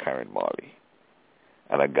they were Karen Marley.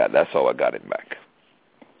 And that's how I got him back.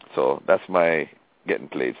 So that's my getting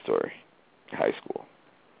played story, high school.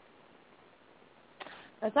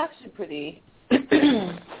 That's actually pretty... That's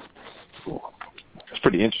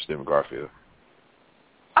pretty interesting, Garfield.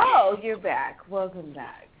 Oh, you're back. Welcome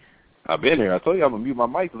back. I've been here. I told you I'm going to mute my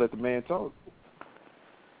mic to let the man talk.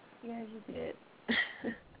 Yeah, you did.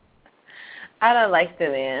 I don't like the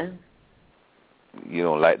man. You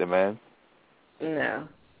don't like the man? No.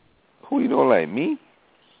 Who you don't like, me?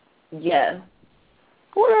 Yeah.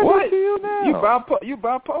 What? To you now? You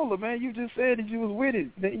bipolar, man. You just said that you was with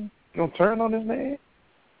it. Then you gonna turn on this man?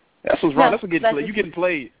 That's what's wrong. That's what getting played. You getting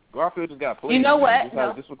played. Garfield just got played. You know what?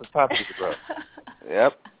 This is what the topic is about.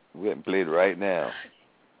 Yep, we're getting played right now.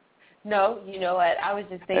 No, you know what? I was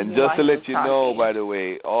just thinking. And just to let you know, by the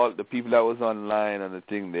way, all the people that was online on the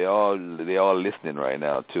thing, they all listening right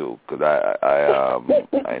now too, because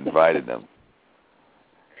I invited them.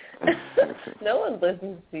 No one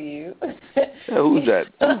listens to you. Who's that?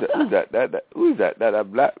 Who's that?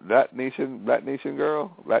 That Black Nation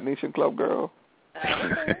girl? Black Nation Club girl?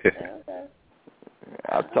 Okay.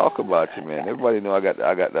 I'll talk about you, man. Everybody know I got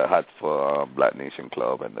the hot for Black Nation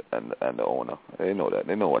Club and the owner. They know that.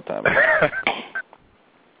 They know what time it is.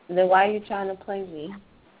 Then why are you trying to play me?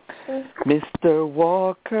 Mr.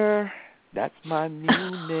 Walker, that's my new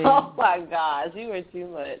name. Oh my gosh, you were too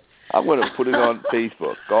much. I'm gonna put it on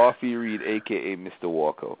Facebook. Garfield Reed, aka Mr.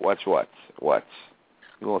 Walker. Watch. You're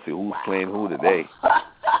gonna see who's playing who today.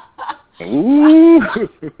 Ooh.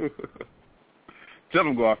 Tell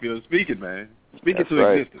them, Garfield. Speak it, man. Speak it to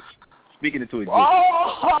existence. Speaking it to existence.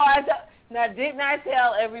 Now, didn't I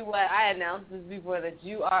tell everyone I announced this before that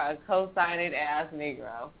you are a co-signing ass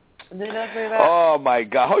Negro? Did I say that? Oh my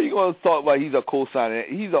God! How are you gonna talk about he's a co-signing?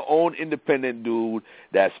 He's a own independent dude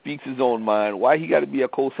that speaks his own mind. Why he got to be a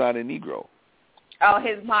co-signing Negro? Oh,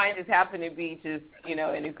 his mind just happened to be just,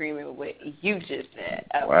 in agreement with what you just said.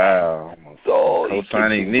 Okay. Wow. So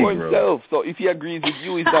co-signing he for Negro. himself. So if he agrees with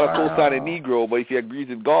you, he's not a co-signing Negro. But if he agrees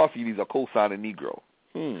with Garfield, he's a co-signing Negro.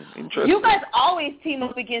 Interesting. You guys always team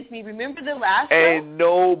up against me. Remember the last show? Ain't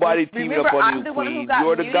nobody teaming up on you, Queen.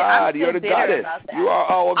 You're the god. You're the goddess. You are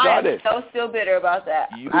our goddess. I'm so still bitter about that.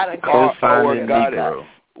 You I don't are care. our goddess.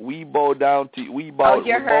 We bow down to you. We bow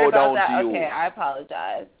you're hurt down about that? to you. Okay, I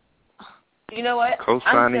apologize. You know what?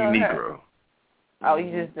 Co-signing Negro. Oh,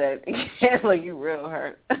 you just said, like you real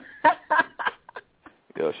hurt.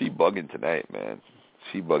 Yo, she bugging tonight, man.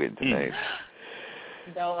 She bugging tonight.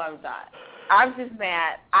 No, I'm not. I'm just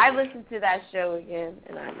mad. I listened to that show again,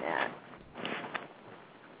 and I'm mad.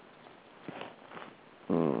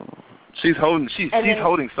 She's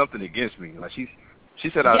holding something against me. Like she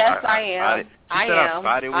said, yes, I am.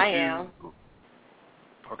 I am.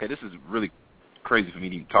 Okay, this is really crazy for me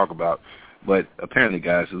to even talk about, but apparently,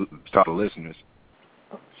 guys, who talk to listeners,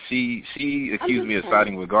 she accused me of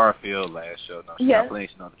siding with Garfield last show. No, she's not playing.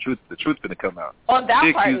 She knows the truth's gonna come out. On that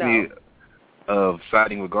she part, accused me of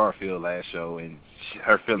siding with Garfield last show, and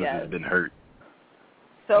her feelings has been hurt.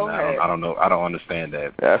 So hurt. I don't know. I don't understand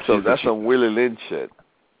that. That's some Willie Lynch shit.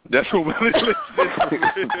 That's what Willie Lynch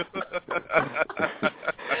did.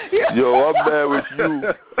 Yo, I'm mad with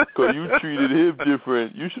you because you treated him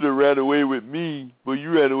different. You should have ran away with me, but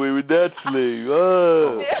you ran away with that slave.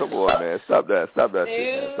 Oh, come on, man. Stop that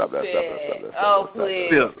shit, man. Stop that. Oh,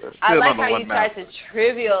 please. I like how you tried to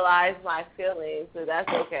trivialize my feelings, so that's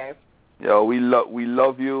okay. Yo, we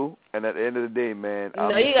love you, and at the end of the day, man,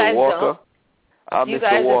 I'm you Mr. guys Walker. don't. You Mr.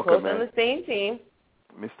 guys Walker, are both man. on the same team.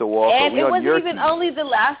 Mr. Walker, and we it on wasn't your even team. only the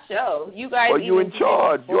last show. You guys. But you in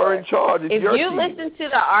charge. You are in charge. It's if your you team. listen to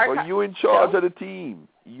the archive, but you in charge of the team.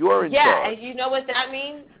 You are in charge. Yeah, and you know what that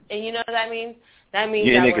means? And you know what that means? That means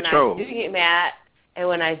You're that in when control. I do get mad and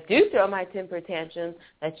when I do throw my temper tantrums,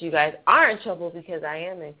 that you guys are in trouble because I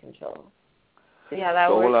am in control. See how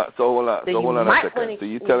that works? So hold on a second. So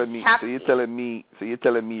you're telling me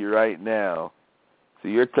right now. So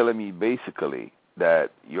you're telling me basically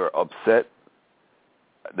that you're upset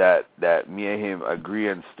that me and him agree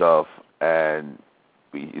and stuff, and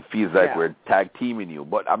it feels like we're tag teaming you.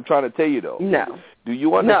 But I'm trying to tell you though. No. Do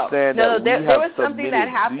you understand that there was something that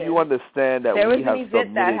happened. Do you understand that there was we have an event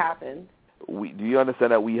submitted? That happened. Do you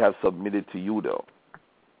understand that we have submitted to you though?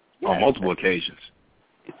 On multiple occasions.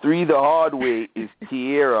 3 the hard way is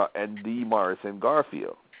Tierra and D. Morris and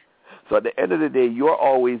Garfield. So at the end of the day, you're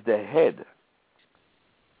always the head.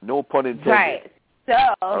 No pun intended. Right. So.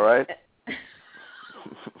 All right.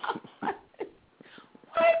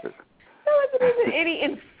 What? That wasn't even any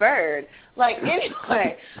inferred. Like,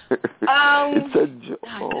 anyway. It's a joke.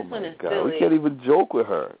 Oh, my God. Silly. We can't even joke with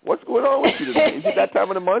her. What's going on with you today? Is it that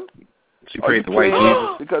time of the month? She prayed the white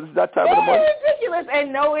Jesus. Because it's that time of the month? That is ridiculous.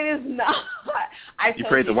 And no, it is not. You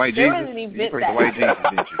prayed the white Jesus? You prayed the white Jesus,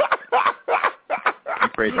 didn't you? You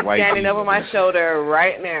prayed the white Jesus. Standing over my shoulder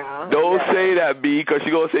right now. Don't say that, B, because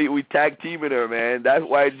she's going to say we tag teaming her, man. That's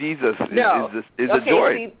why Jesus is a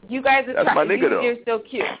joy. See, you guys are That's my nigga, though. You're so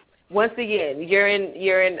cute. Once again, you're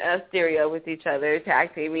in a stereo with each other,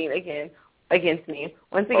 tag teaming against me.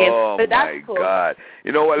 Once again, but that's cool. Oh, my God.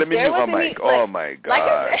 You know what? Let me mute my mic. Oh, my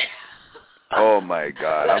God. Oh, my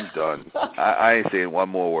God. I'm done. I ain't saying one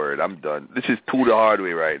more word. I'm done. This is too the hard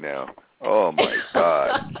way right now. Oh, my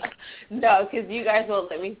God. No, because you guys won't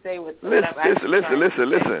let me say what I'm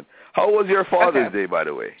Listen. How was your Father's Day, by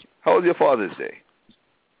the way? How was your Father's Day?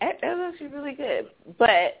 It was actually really good.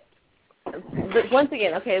 But once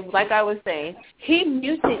again, okay, like I was saying, he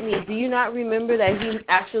muted me. Do you not remember that he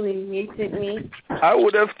actually muted me? I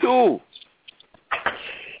would have, too.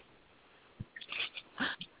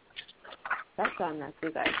 That's why I'm not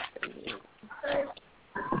you guys.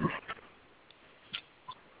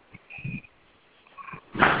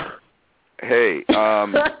 Hey,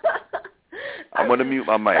 I'm going to mute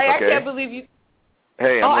my mic, okay? I can't believe you.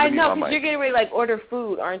 Hey, I know, because you're getting ready to, like, order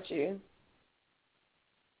food, aren't you?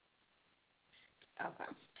 Okay.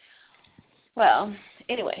 Well,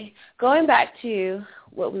 anyway, going back to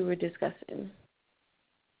what we were discussing.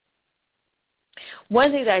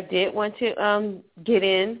 One thing that I did want to get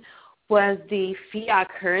in was the fiat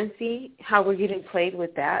currency, how we're getting played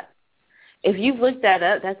with that. If you've looked that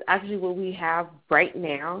up, that's actually what we have right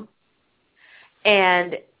now.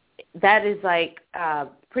 And that is like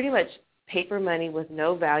pretty much paper money with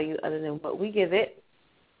no value other than what we give it.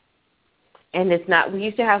 And it's not, we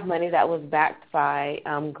used to have money that was backed by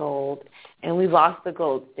gold, and we lost the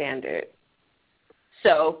gold standard.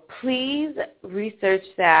 So please research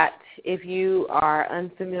that if you are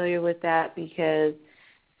unfamiliar with that, because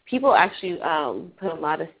people actually put a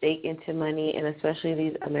lot of stake into money, and especially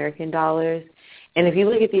these American dollars. And if you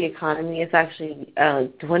look at the economy, it's actually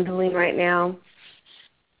dwindling right now,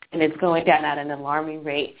 and it's going down at an alarming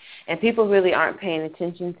rate. And people really aren't paying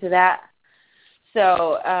attention to that.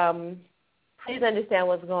 So please understand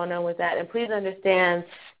what's going on with that, and please understand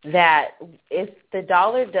that if the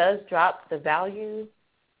dollar does drop the value,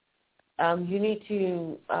 you need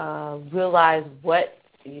to realize what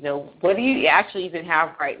do you actually even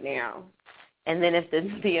have right now, and then if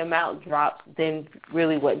the amount drops, then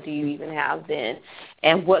really what do you even have then,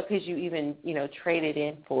 and what could you even trade it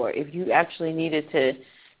in for? If you actually needed to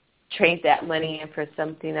trade that money in for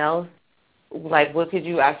something else, like what could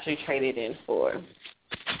you actually trade it in for?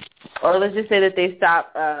 Or let's just say that they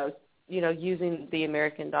stop using the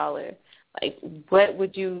American dollar. Like, what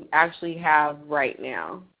would you actually have right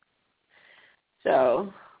now?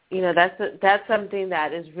 So, that's something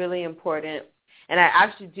that is really important. And I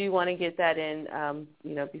actually do want to get that in,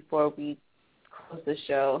 before we close the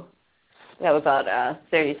show. We have about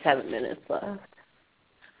 37 minutes left.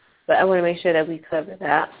 But I want to make sure that we cover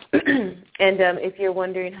that. And if you're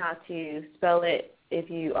wondering how to spell it, if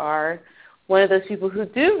you are one of those people who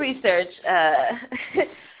do research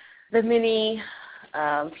the many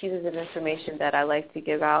pieces of information that I like to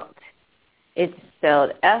give out, it's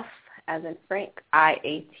spelled F as in Frank,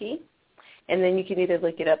 IAT. And then you can either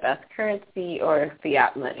look it up as currency or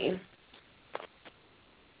fiat money.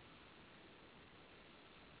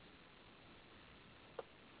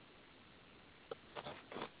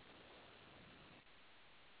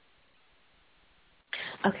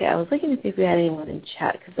 Okay, I was looking to see if we had anyone in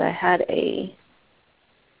chat because I had a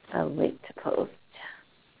link to post.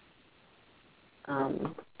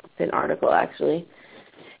 It's an article actually,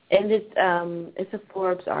 and it's a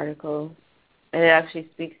Forbes article, and it actually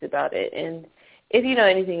speaks about it. And if you know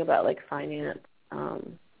anything about like finance,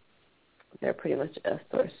 they're pretty much a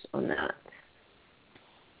source on that.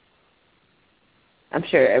 I'm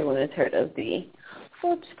sure everyone has heard of the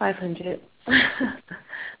Forbes 500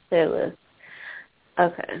 their list.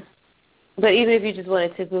 Okay. But even if you just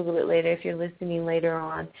wanted to Google it later, if you're listening later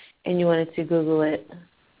on and you wanted to Google it,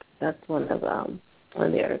 that's one of the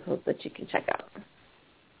articles that you can check out.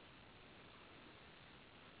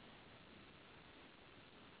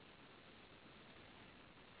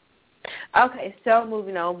 Okay, so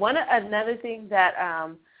moving on. Another thing that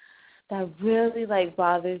that really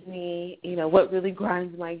bothers me, what really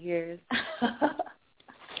grinds my gears.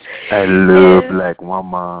 I love Black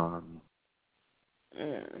Woman.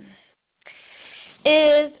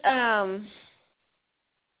 Is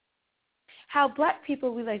how Black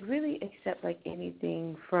people, we really accept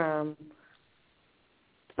anything from,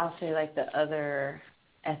 I'll say the other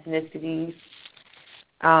ethnicities.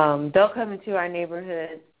 They'll come into our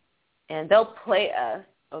neighborhood and they'll play us.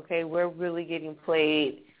 Okay, we're really getting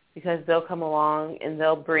played because they'll come along and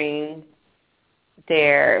they'll bring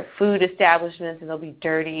their food establishments and they'll be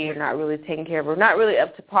dirty or not really taken care of or not really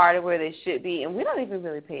up to par to where they should be, and we don't even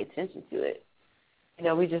really pay attention to it.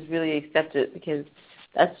 We just really accept it because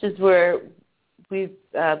that's just where we've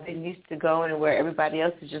been used to going and where everybody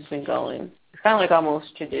else has just been going. It's kind of like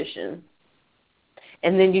almost tradition.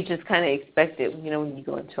 And then you just kind of expect it, when you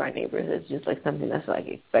go into our neighborhoods, just something that's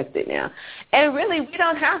expected now. And really, we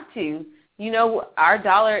don't have to. Our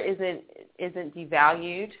dollar isn't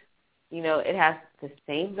devalued. It has the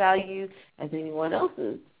same value as anyone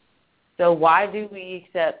else's. So why do we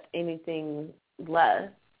accept anything less?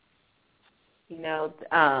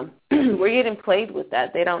 We're getting played with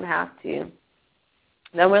that. They don't have to.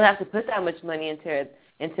 They don't really have to put that much money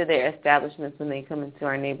into their establishments when they come into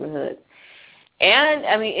our neighborhoods. And,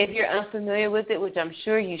 if you're unfamiliar with it, which I'm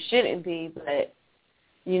sure you shouldn't be, but,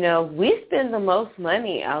 we spend the most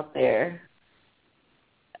money out there.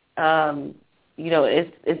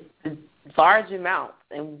 It's large amounts,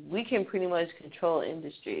 and we can pretty much control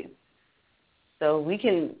industries. So we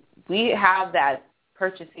have that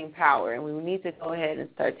purchasing power, and we need to go ahead and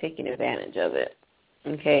start taking advantage of it.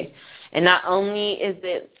 Okay? And not only is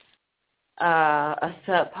it a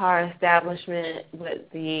subpar establishment with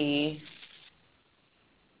the,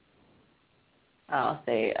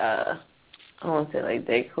 I won't say like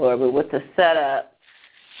decor, but with the setup,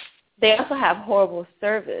 they also have horrible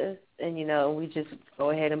service, and, we just go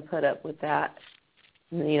ahead and put up with that.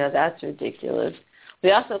 That's ridiculous. We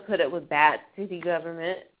also put up with bad city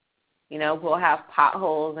government. We'll have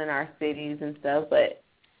potholes in our cities and stuff, but,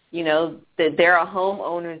 there are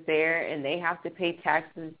homeowners there, and they have to pay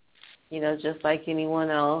taxes, just like anyone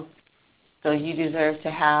else. So you deserve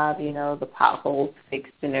to have, the potholes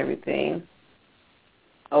fixed and everything.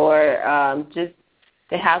 Or just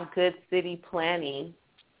to have good city planning.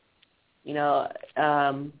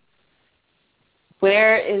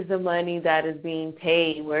 Where is the money that is being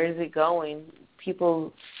paid? Where is it going?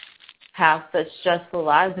 People have such stressful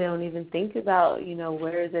lives, they don't even think about,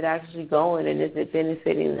 where is it actually going and is it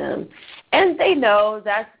benefiting them? And they know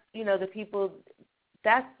that's, the people,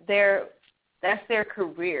 that's their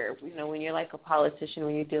career. When you're like a politician,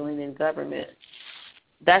 when you're dealing in government,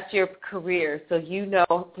 that's your career. So you know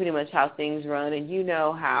pretty much how things run, and you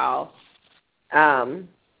know how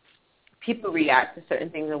people react to certain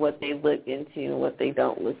things and what they look into and what they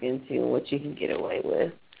don't look into and what you can get away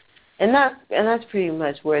with. And that's pretty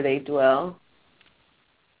much where they dwell.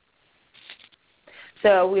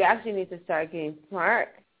 So we actually need to start getting smart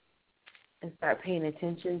and start paying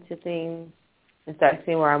attention to things and start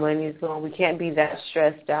seeing where our money is going. We can't be that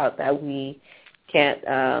stressed out that we can't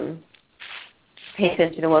pay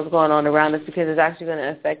attention to what's going on around us, because it's actually going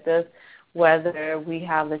to affect us whether we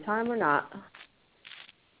have the time or not.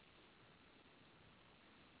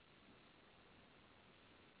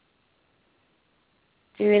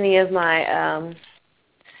 Do any of my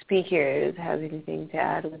speakers have anything to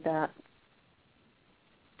add with that?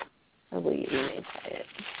 I believe you may say it.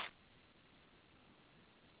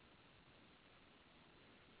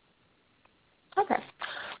 Okay.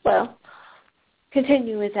 Well,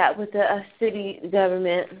 continue with that with the city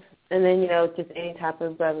government, and then, just any type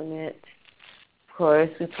of government. Of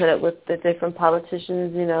course, we put up with the different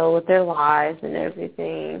politicians, with their lies and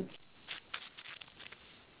everything.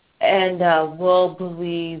 And we'll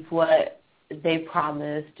believe what they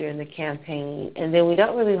promised during the campaign, and then we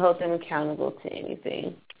don't really hold them accountable to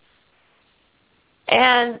anything.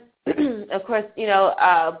 And, of course,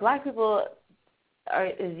 black people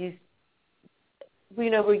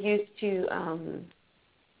we're used to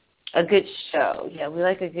a good show. Yeah, we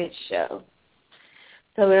like a good show.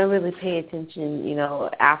 So we don't really pay attention,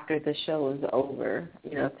 after the show is over,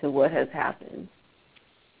 to what has happened.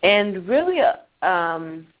 And really,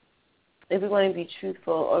 if we want to be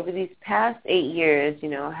truthful, over these past 8 years,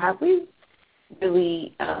 have we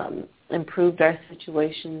really improved our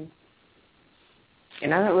situation?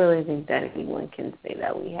 And I don't really think that anyone can say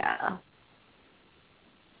that we have.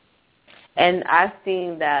 And I've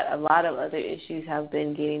seen that a lot of other issues have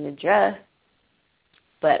been getting addressed,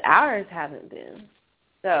 but ours haven't been.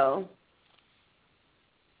 So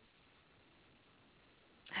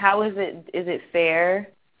how is it fair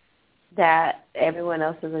that everyone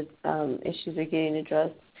else's issues are getting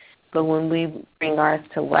addressed, but when we bring ours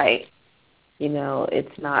to light,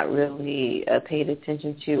 it's not really paid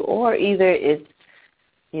attention to, or either it's,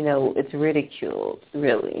 it's ridiculed,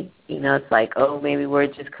 really. It's like, oh, maybe we're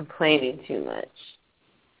just complaining too much.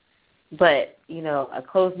 But, a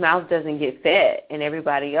closed mouth doesn't get fed, and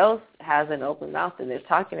everybody else has an open mouth and they're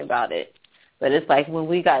talking about it. But it's like when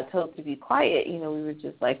we got told to be quiet, we were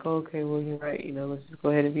just like, oh, okay, well, you're right. Let's just go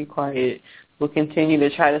ahead and be quiet. We'll continue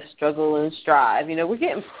to try to struggle and strive. We're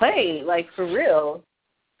getting played, like, for real.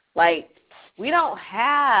 Like, we don't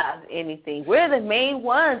have anything. We're the main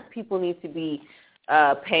ones people need to be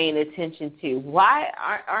paying attention to. Why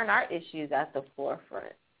aren't our issues at the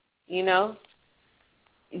forefront? When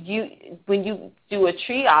you do a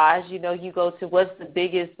triage, you go to what's the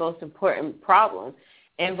biggest, most important problem.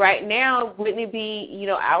 And right now, wouldn't it be,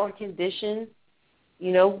 our condition,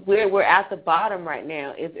 we're at the bottom right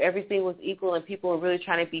now. If everything was equal and people were really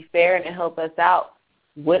trying to be fair and help us out,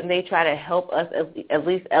 wouldn't they try to help us, at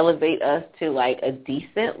least elevate us to, like, a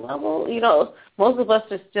decent level? Most of us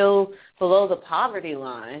are still below the poverty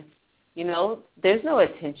line. There's no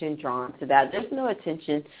attention drawn to that. There's no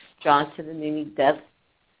attention drawn to the many deaths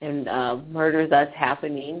and murders that's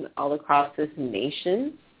happening all across this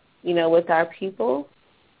nation, with our people.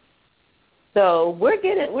 So we're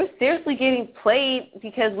seriously getting played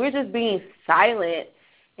because we're just being silent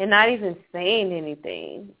and not even saying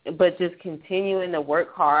anything, but just continuing to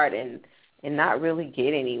work hard and not really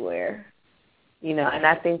get anywhere. And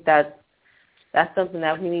I think that's that's something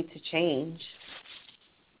that we need to change.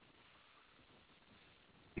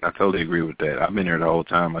 I totally agree with that. I've been here the whole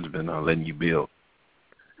time. I've just been letting you build.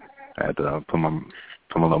 I had to put my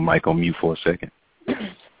little mic on mute for a second.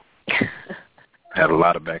 Had a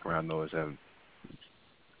lot of background noise.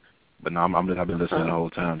 But no, I've been listening the whole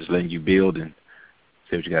time, just letting you build and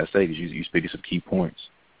say what you got to say, because you speaking some key points.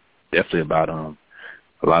 Definitely about a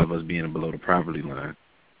lot of us being below the poverty line,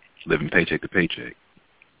 living paycheck to paycheck.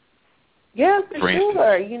 Yeah, for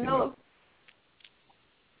sure. You know.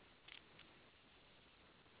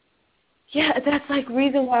 Yeah, that's like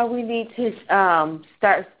reason why we need to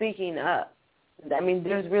start speaking up. I mean,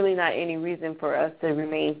 there's really not any reason for us to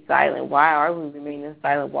remain silent. Why are we remaining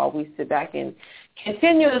silent while we sit back and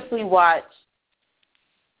continuously watch?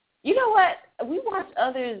 You know what? We watch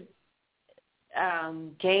others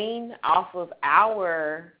gain off of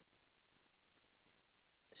our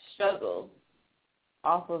struggle,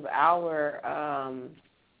 off of our,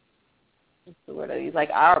 what's the word I use?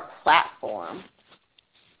 Like our platform.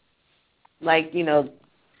 Like, you know,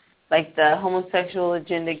 like the homosexual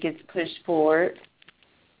agenda gets pushed forward,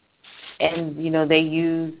 and, you know, they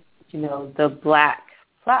use, you know, the black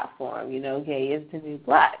platform, you know, gay is the new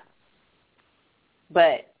black.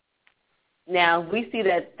 But now we see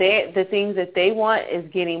that the things that they want is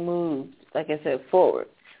getting moved, like I said, forward.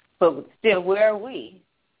 But still, where are we?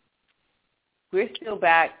 We're still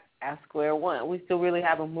back at square one. We still really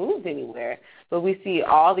haven't moved anywhere. But we see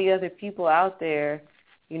all the other people out there,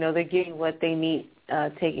 you know, they're getting what they need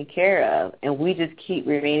taken care of, and we just keep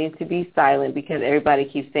remaining to be silent because everybody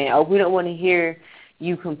keeps saying, oh, we don't want to hear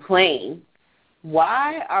you complain.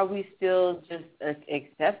 Why are we still just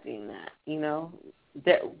accepting that, you know?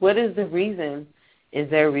 What is the reason? Is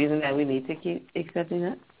there a reason that we need to keep accepting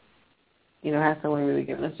that? You know, has someone really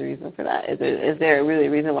given us a reason for that? Is there really a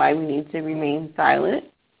reason why we need to remain silent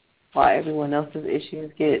while everyone else's issues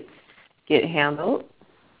get handled?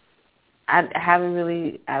 I don't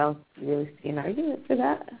really see an argument for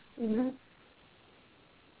that. You know?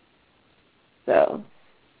 So,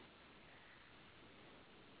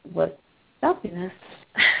 what's stopping us?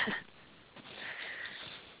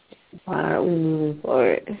 Why aren't we moving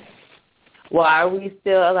forward? Why are we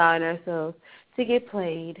still allowing ourselves to get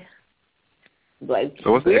played? Like,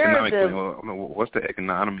 so what's the economic plan? What's the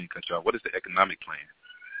economic? What is the economic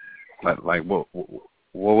plan? Like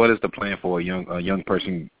what is the plan for a young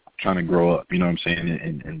person trying to grow up, you know what I'm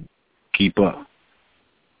saying, and keep up,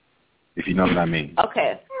 if you know what I mean?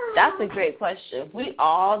 Okay, that's a great question. We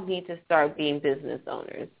all need to start being business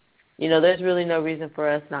owners. You know, there's really no reason for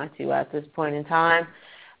us not to at this point in time,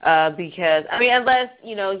 because, I mean, unless,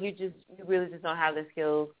 you know, you really just don't have the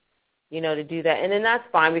skills, you know, to do that. And then that's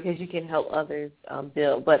fine because you can help others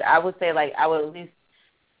build. But I would say, like, I would at least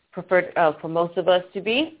prefer for most of us to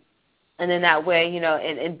be. And then that way, you know,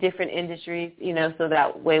 in different industries, you know, so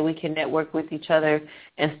that way we can network with each other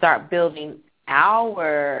and start building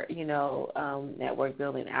our, you know, network,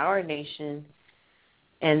 building our nation.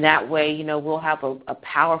 And that way, you know, we'll have a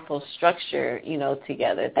powerful structure, you know,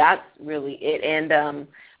 together. That's really it. And,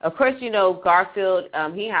 of course, you know, Garfield,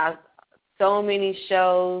 he has so many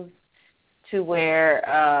shows to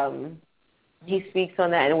where he speaks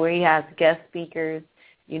on that and where he has guest speakers,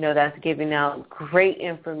 you know, that's giving out great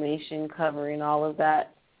information covering all of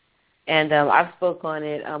that. And I've spoke on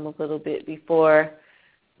it a little bit before.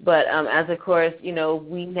 But as, of course, you know,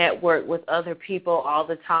 we network with other people all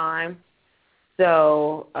the time.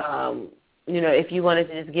 So, you know, if you wanted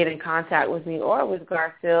to just get in contact with me or with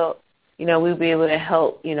Garfield, you know, we'll be able to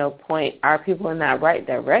help, you know, point our people in that right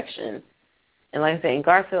direction. And like I said,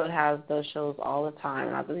 Garfield has those shows all the time.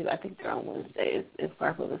 And I think they're on Wednesdays. If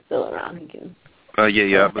Garfield is still around, he can.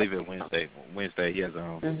 Yeah, I believe it's Wednesday. Wednesday, he has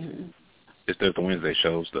it's the Wednesday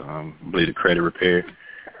shows. I believe the credit repair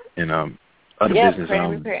and other business. Credit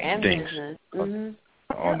repair and things. business.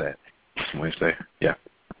 On that Wednesday, yeah.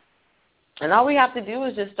 And all we have to do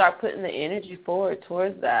is just start putting the energy forward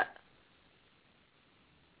towards that.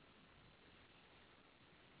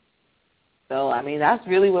 So, I mean, that's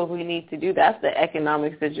really what we need to do. That's the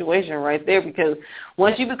economic situation right there, because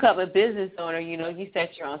once you become a business owner, you know, you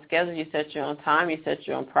set your own schedule, you set your own time, you set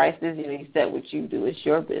your own prices, you know, you set what you do. It's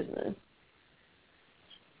your business.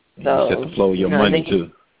 So, you set the flow of your money,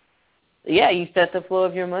 too. Yeah, you set the flow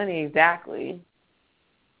of your money, exactly.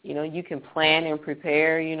 You know, you can plan and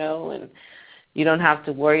prepare, you know, and you don't have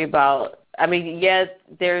to worry about, I mean, yes,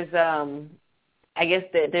 there's, I guess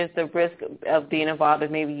that there's the risk of being involved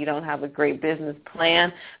if maybe you don't have a great business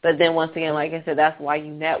plan. But then once again, like I said, that's why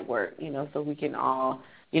you network, you know, so we can all,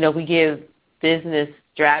 you know, we give business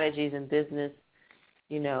strategies and business,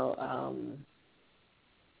 you know,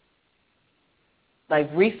 like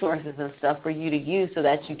resources and stuff for you to use so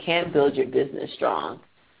that you can build your business strong,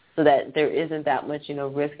 so that there isn't that much,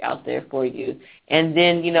 risk out there for you. And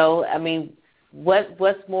then, I mean,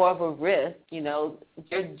 what's more of a risk?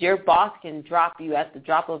 Your boss can drop you at the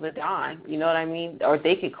drop of a dime. You know what I mean? Or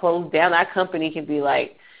they could close down. That company can be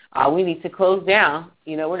like, we need to close down.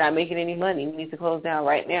 We're not making any money. We need to close down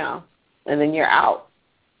right now. And then you're out.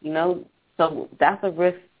 So that's a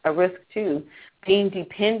risk too. Being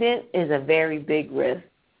dependent is a very big risk,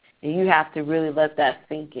 and you have to really let that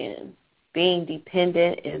sink in. Being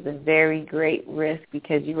dependent is a very great risk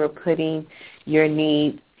because you are putting your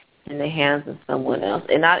needs in the hands of someone else,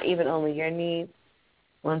 and not even only your needs.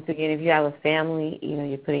 Once again, if you have a family,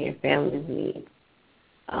 you're putting your family's needs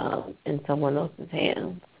in someone else's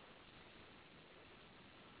hands.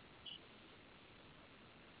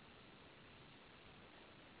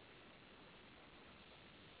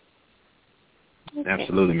 Okay.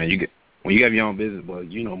 Absolutely, man. When you have your own business, well,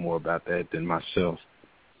 you know more about that than myself,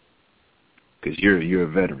 because you're a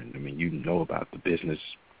veteran. I mean, you know about the business,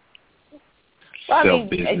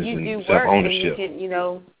 self-business, and self-ownership.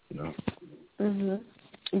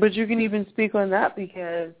 Mm-hmm. But you can even speak on that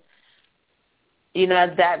because,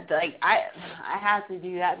 that like I had to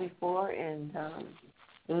do that before, and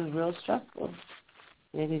it was real stressful.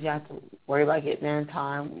 Because you have to worry about getting there in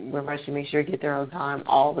time. Worry about you make sure you get there on time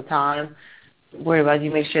all the time. Worry about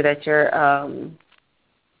you make sure that you're,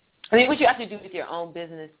 what you have to do with your own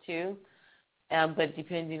business too, but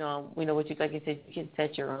depending on, what you, like you said, you can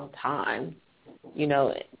set your own time,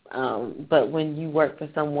 but when you work for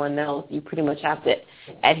someone else, you pretty much have to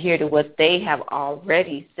adhere to what they have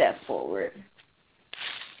already set forward.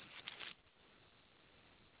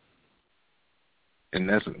 And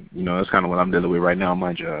that's, that's kind of what I'm dealing with right now on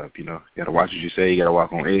my job, You got to watch what you say, you got to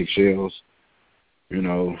walk on eggshells,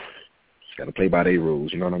 got to play by their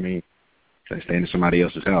rules, you know what I mean? Like staying in somebody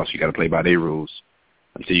else's house, you got to play by their rules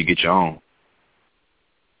until you get your own.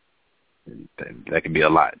 That can be a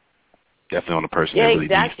lot. Definitely on the person that really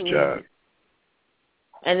needs the job.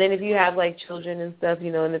 And then if you have like children and stuff,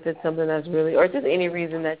 and if it's something that's really, or just any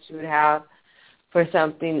reason that you would have for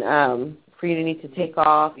something for you to need to take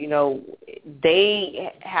off,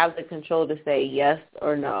 they have the control to say yes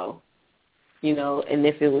or no. And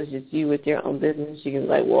if it was just you with your own business, you can be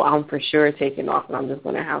like, well, I'm for sure taking off, and I'm just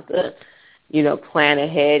going to have to, plan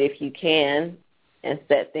ahead if you can and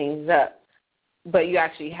set things up. But you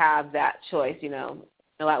actually have that choice, A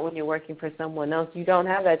lot when you're working for someone else, you don't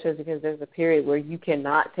have that choice because there's a period where you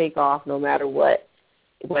cannot take off no matter what,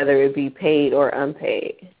 whether it be paid or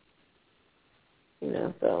unpaid.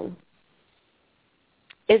 So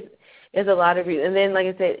it's a lot of reasons. And then, like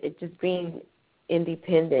I said, it's just being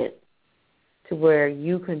independent to where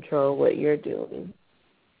you control what you're doing.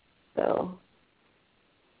 So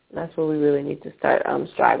that's what we really need to start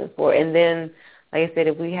striving for. And then, like I said,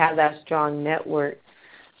 if we have that strong network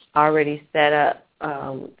already set up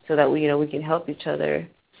so that we can help each other,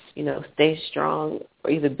 stay strong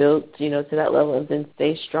or either build, to that level and then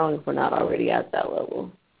stay strong if we're not already at that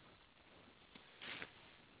level.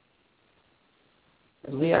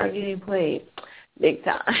 We are getting played big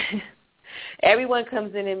time. Everyone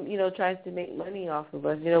comes in and, tries to make money off of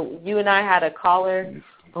us. You and I had a caller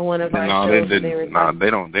on one of our shows. They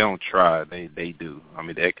don't try. They do. I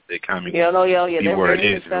mean, they kind of be where it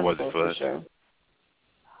is if it wasn't for us. Sure.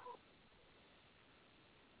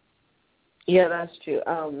 Yeah, that's true.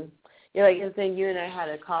 Like I was saying, you and I had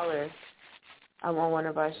a caller on one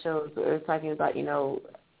of our shows. We were talking about,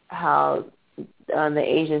 how the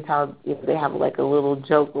Asians, how they have like a little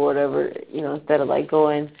joke or whatever, instead of like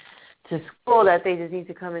going to school, that they just need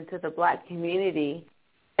to come into the black community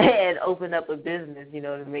and open up a business,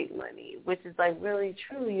 to make money, which is like really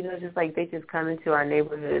true, just like they just come into our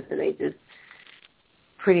neighborhoods and they just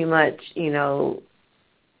pretty much,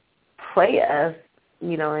 play us,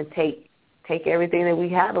 and take everything that we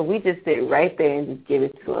have, and we just sit right there and just give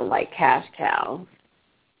it to them like cash cows.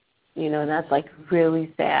 And that's like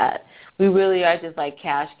really sad. We really are just like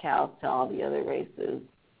cash cows to all the other races.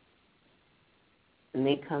 And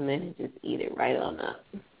they come in and just eat it right on up.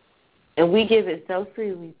 And we give it so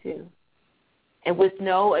freely, too. And with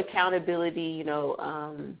no accountability,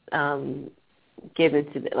 given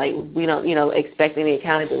to them. Like, we don't, expect any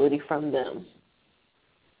accountability from them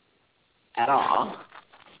at all.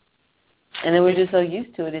 And then we're just so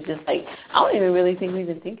used to it. It's just like, I don't even really think we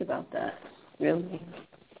even think about that, really.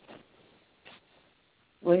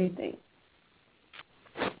 What do you think?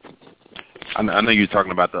 I know you're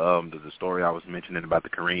talking about the story I was mentioning about the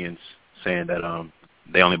Koreans saying that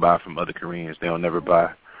they only buy from other Koreans. They'll never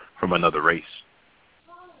buy from another race.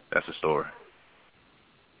 That's the story.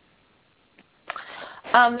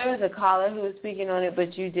 There was a caller who was speaking on it,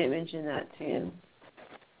 but you did mention that too.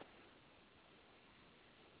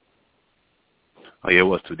 Oh yeah, it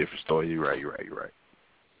was two different stories. You're right. You're right.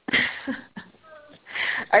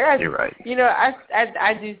 You know,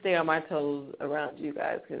 I do stay on my toes around you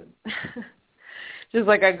guys because just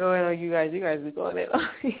like I go in on you guys be going in on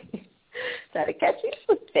me. Try to catch you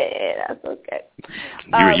with it. That's okay.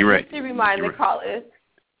 You're right. Just to remind the callers.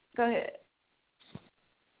 Go ahead.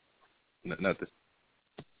 Nothing.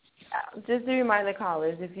 Just to remind the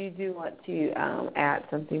callers, if you do want to add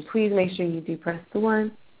something, please make sure you do press the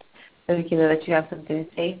 1 so we can know that you have something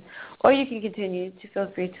to say. Or you can continue to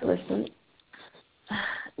feel free to listen,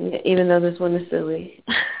 even though this one is silly.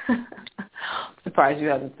 I'm surprised you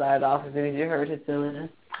haven't signed off as soon as you heard his silliness.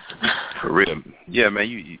 For real. Yeah, man,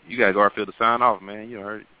 you got Garfield to sign off, man. You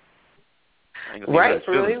heard it. Right,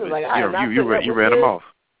 for real. He was like, you ran him off.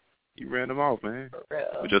 You ran him off, man. For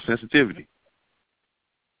real. With your sensitivity.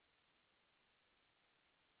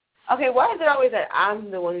 Okay, why is it always that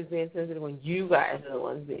I'm the one who's being sensitive when you guys are the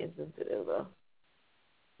ones being sensitive, though?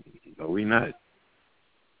 No, we not.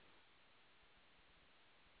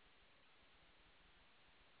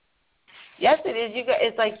 Yes, it is.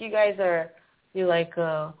 It's like you guys are, you're like,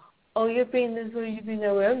 oh, you're being this way, you're being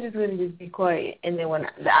that way. I'm just going to just be quiet. And then when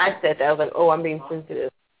I said that, I was like, oh, I'm being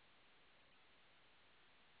sensitive.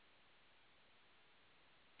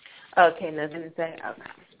 Okay, nothing to say? Okay.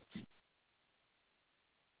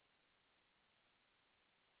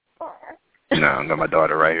 No, I got my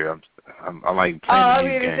daughter right here. I like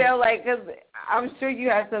playing these games. Because I'm sure you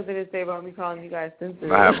have something to say about me calling you guys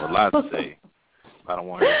sensitive. I have a lot to say. I don't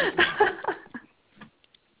want to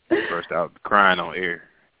burst out crying on air,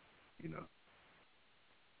 you know.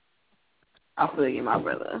 I'll feel you, my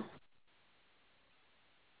brother.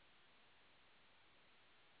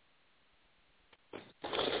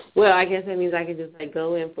 Well, I guess that means I can just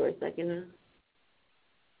go in for a second,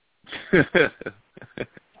 huh?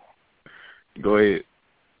 Go ahead.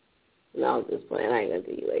 No, I'm just playing. I ain't gonna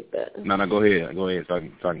do you like that. No, go ahead. So I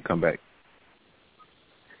can come back.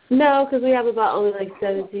 No, because we have about only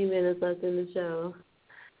 17 minutes left in the show.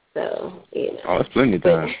 So, you know. Oh, that's plenty of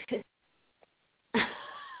time.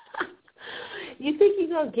 You think you're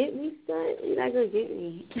going to get me, son? You're not going to get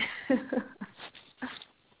me.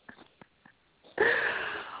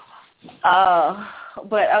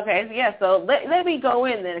 But, okay, yeah, so let me go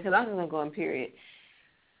in then, because I'm just going to go in, period.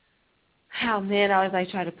 How men always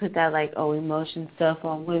try to put that emotion stuff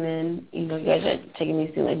on women. You know, you guys are taking me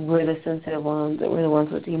to seem like we're the sensitive ones, that we're the ones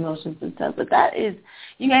with the emotions and stuff. But that is,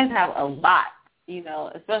 you guys have a lot. You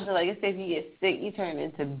know, especially let's say if you get sick, you turn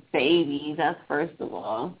into babies. That's first of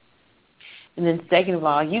all. And then second of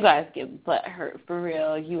all, you guys get butt hurt for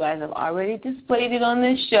real. You guys have already displayed it on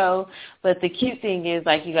this show. But the cute thing is,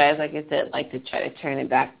 you guys, like I said, like to try to turn it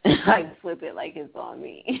back, flip it like it's on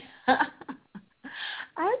me.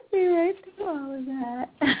 I see right through all of that.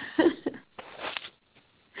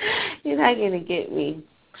 You're not going to get me.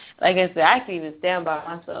 Like I said, I can even stand by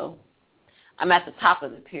myself. I'm at the top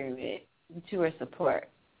of the pyramid. You two are support.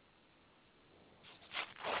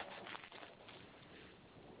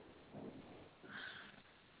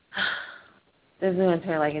 This is going to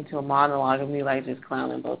turn into a monologue of me just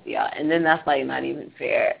clowning both of y'all. And then that's not even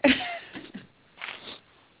fair.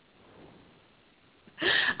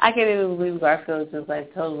 I can't even believe Garfield just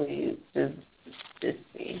totally just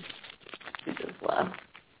me. He just left.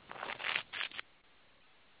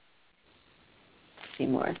 See,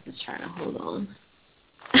 Morris is trying to hold on.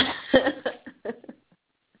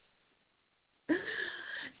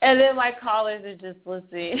 And then my callers are just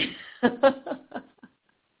listening.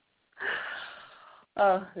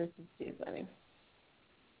 Oh, this is too funny.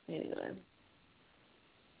 Anyway.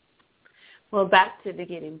 Well, back to the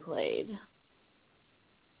getting played.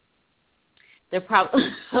 They're probably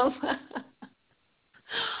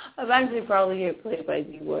I'm actually probably getting played by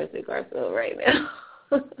D. Morris and Garfield right now.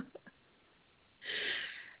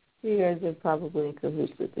 You guys are probably in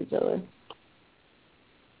cahoots with each other.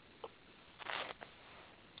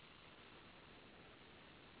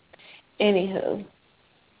 Anywho,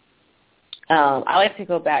 I like to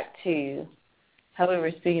go back to how we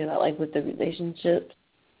were speaking about with the relationships.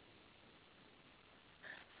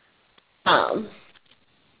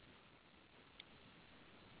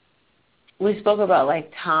 We spoke about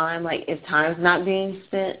time, if time's not being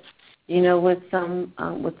spent, with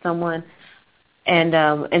someone, and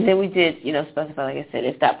then we did, specify, like I said,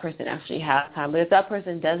 if that person actually has time. But if that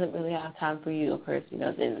person doesn't really have time for you, of course, then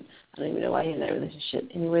I don't even know why you're in that relationship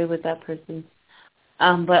anyway with that person.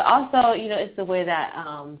 But also, it's the way that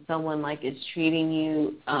someone like is treating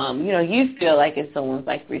you. You feel like if someone's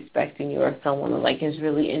like respecting you or someone like is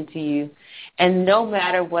really into you. And no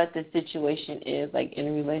matter what the situation is, like in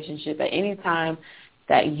a relationship, at any time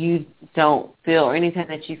that you don't feel or anytime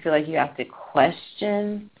that you feel like you have to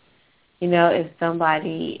question, if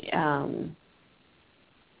somebody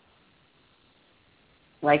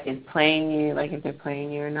like is playing you, like if they're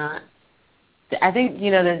playing you or not, I think,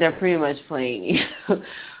 that they're pretty much playing you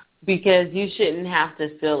because you shouldn't have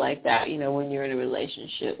to feel like that, when you're in a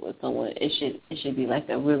relationship with someone. It should be like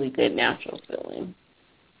a really good natural feeling.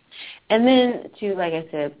 And then, too, like I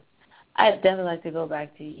said, I'd definitely like to go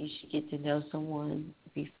back to you should get to know someone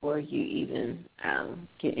before you even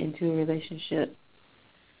get into a relationship.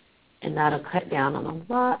 And that'll cut down on a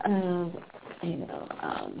lot of,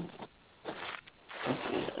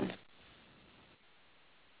 confusion.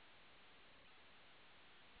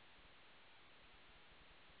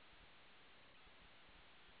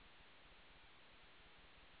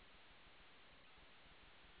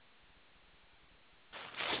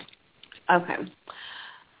 Okay.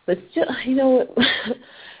 But still, what?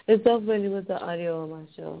 It's so funny with the audio on my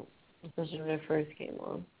show, especially when it first came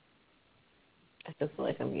on. I just feel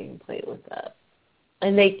like I'm getting played with that.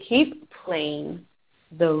 And they keep playing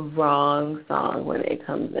the wrong song when it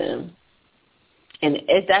comes in. And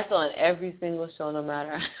that's on every single show, no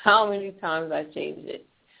matter how many times I change it.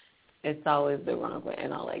 It's always the wrong one.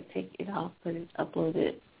 And I'll, take it off, upload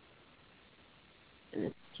it. And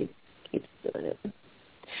it keeps doing it.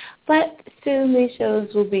 But soon these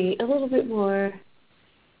shows will be a little bit more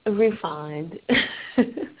refined.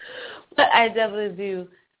 But I definitely do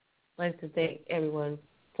like to thank everyone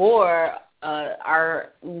for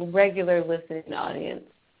our regular listening audience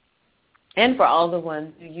and for all the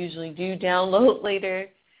ones who usually do download later.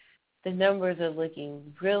 The numbers are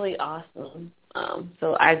looking really awesome.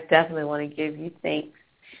 So I definitely want to give you thanks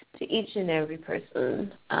to each and every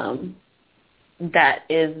person that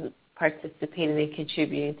is participating and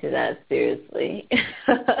contributing to that, seriously.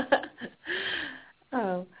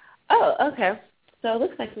 Okay. So it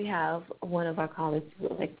looks like we have one of our callers who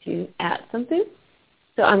would like to add something.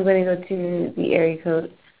 So I'm going to go to the area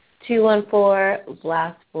code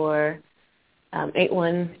 214-4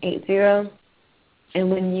 And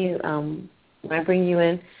when I bring you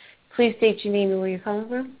in, please state your name and where you're calling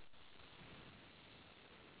from.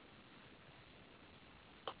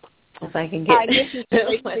 If I can get Hi, this is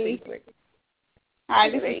Tracy. Hi,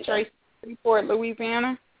 this is Tracy, Freeport,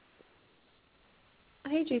 Louisiana.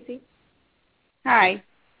 Hey, Tracy. Hi.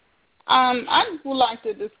 I would like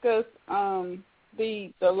to discuss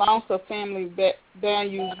the loss of family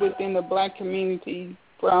values within the Black community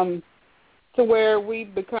to where we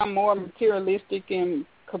become more materialistic and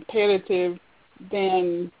competitive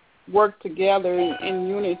than work together in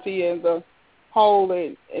unity as a whole,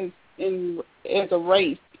 as a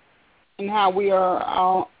race, and how we are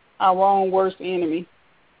our own worst enemy.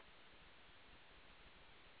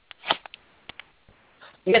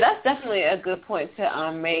 Yeah, that's definitely a good point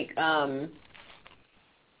to make.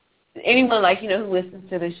 Anyone who listens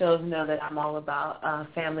to the shows know that I'm all about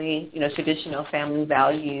family, traditional family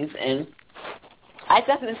values, and I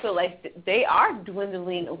definitely feel like they are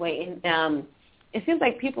dwindling away. And it seems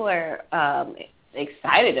like people are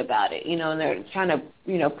excited about it, and they're trying to,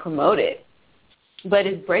 promote it. But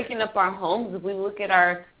it's breaking up our homes. If we look at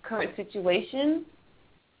our current situation,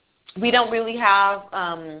 we don't really have,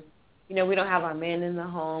 we don't have our men in the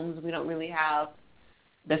homes. We don't really have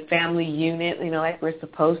the family unit, like we're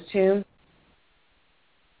supposed to.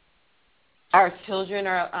 Our children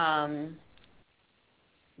are,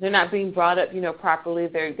 they're not being brought up, properly.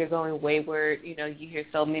 They're going wayward. You hear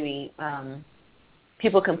so many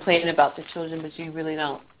people complaining about the children, but you really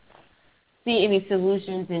don't see any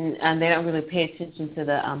solutions, and they don't really pay attention to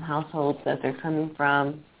the households that they're coming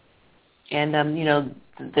from. And,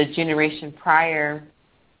 the generation prior,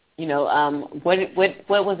 what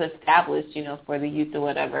was established, for the youth or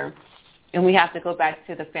whatever. And we have to go back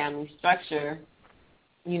to the family structure.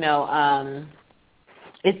 It's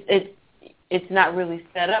not really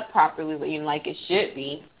set up properly, like it should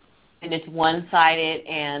be. And it's one-sided.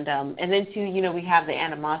 And then, too, we have the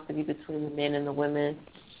animosity between the men and the women.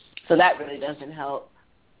 So that really doesn't help.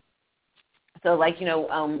 So,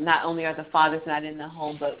 not only are the fathers not in the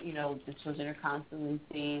home, but, the children are constantly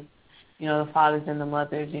seeing, the fathers and the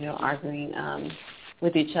mothers, arguing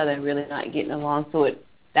with each other and really not getting along. So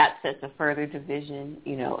that sets a further division,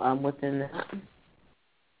 within that.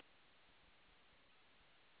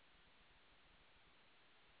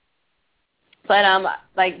 But,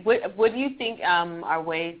 what do you think are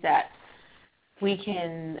ways that we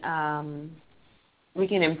can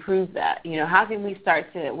improve that? How can we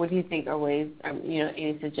start to, what do you think are ways,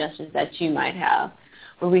 any suggestions that you might have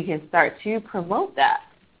where we can start to promote that?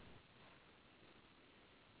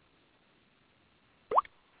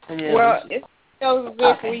 Well, it feels as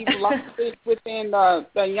if we've lost it within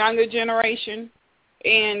the younger generation.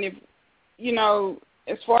 And, if,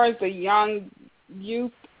 as far as the young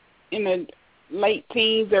youth in the late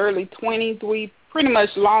teens, early 20s, we pretty much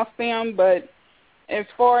lost them. But as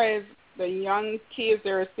far as the young kids that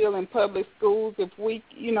are still in public schools, if we,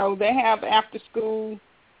 they have after-school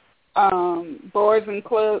boys and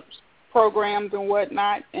clubs programs and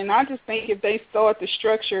whatnot. And I just think if they start the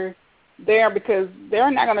structure there, because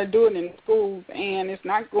they're not going to do it in schools, and it's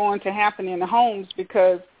not going to happen in the homes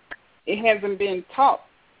because it hasn't been taught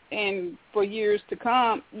and for years to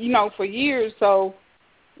come, for years. So,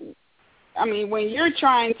 I mean, when you're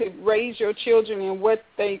trying to raise your children in what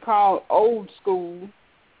they call old school,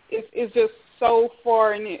 it's just so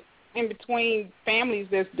far in between families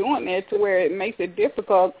that's doing that to where it makes it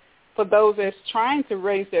difficult for those that's trying to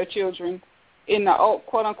raise their children in the old,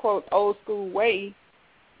 quote-unquote old school way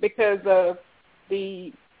because of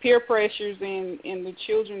the peer pressures and the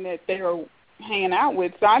children that they are hanging out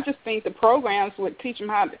with. So I just think the programs would teach them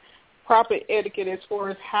how to proper etiquette as far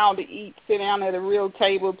as how to eat, sit down at a real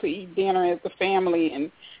table to eat dinner as a family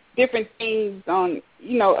and different things on,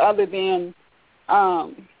 other than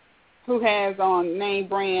who has on name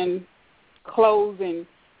brand clothes and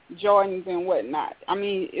Jordans and whatnot. I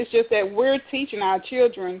mean, it's just that we're teaching our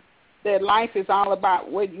children that life is all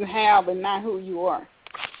about what you have and not who you are.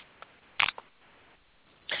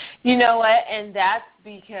 You know what? And that's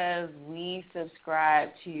because we subscribe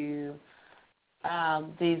to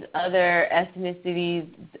these other ethnicities.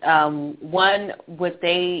 One, what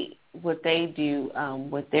they do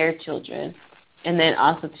with their children, and then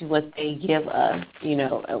also to what they give us,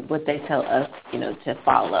 what they tell us, to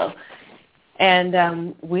follow.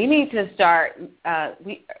 And we need to start.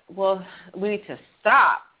 We need to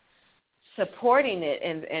stop supporting it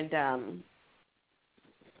and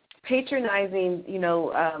patronizing,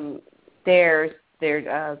 their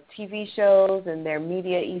TV shows and their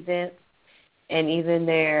media events, and even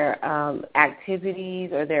their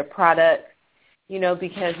activities or their products,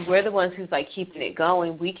 because we're the ones who's like keeping it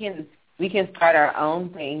going. We can start our own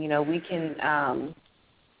thing. We can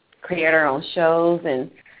create our own shows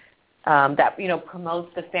and that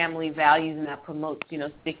promotes the family values and that promotes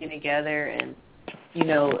sticking together and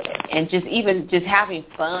and just having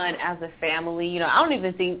fun as a family. I don't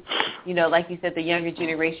even think, like you said, the younger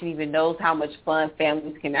generation even knows how much fun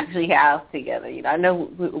families can actually have together. I know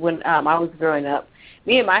when I was growing up,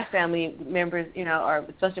 me and my family members, or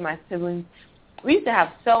especially my siblings, we used to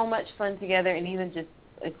have so much fun together, and even just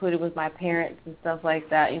included with my parents and stuff like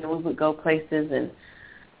that. We would go places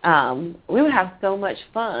and we would have so much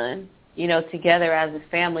fun, together as a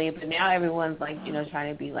family. But now everyone's like,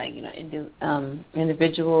 trying to be like,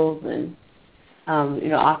 individuals and,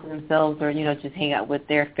 off themselves or, just hang out with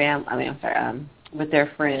their with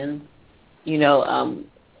their friends,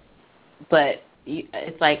 but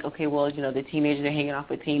it's like, okay, well, the teenagers are hanging off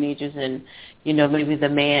with teenagers and, maybe the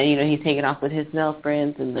man, he's hanging off with his male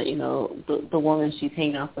friends and the woman, she's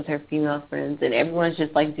hanging off with her female friends, and everyone's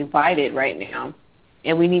just like divided right now.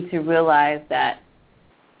 And we need to realize that,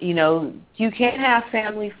 you can have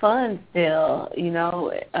family fun still. We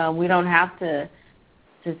don't have to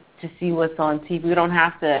see what's on TV. We don't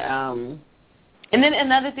have to. And then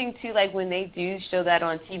another thing too, like when they do show that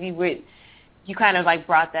on TV, you kind of like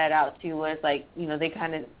brought that out too, where it's like they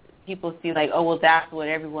kind of people see like, oh well, that's what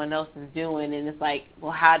everyone else is doing, and it's like,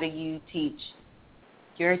 well, how do you teach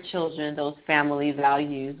your children those family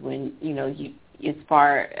values when it's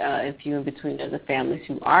far and few in between the families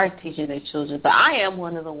who are teaching their children. But I am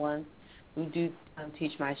one of the ones who do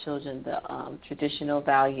teach my children the traditional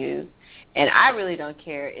values. And I really don't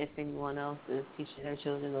care if anyone else is teaching their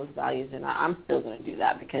children those values. And I'm still going to do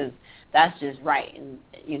that because that's just right. And,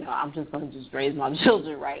 I'm just going to just raise my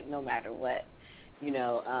children right no matter what,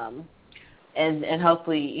 And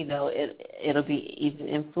hopefully, it'll be even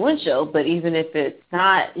influential. But even if it's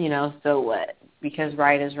not, so what? Because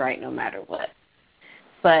right is right no matter what.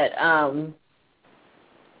 But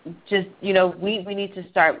just, we need to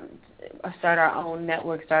start our own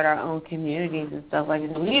network, start our own communities and stuff like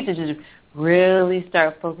that. We need to just really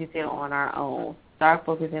start focusing on our own, start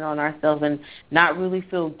focusing on ourselves and not really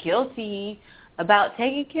feel guilty about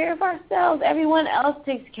taking care of ourselves. Everyone else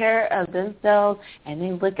takes care of themselves and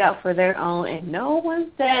they look out for their own, and no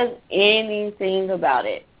one says anything about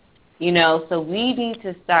it. So we need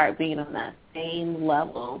to start being on that same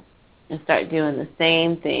level. and start doing the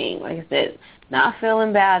same thing. Like I said, not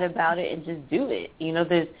feeling bad about it and just do it.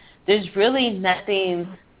 There's really nothing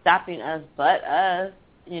stopping us but us.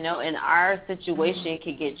 And our situation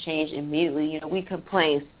can get changed immediately. We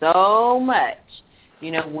complain so much.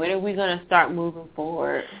 When are we going to start moving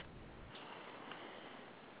forward?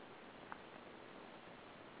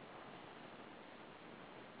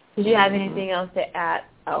 Did you have anything else to add?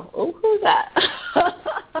 Oh, who's that?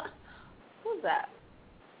 Who's that?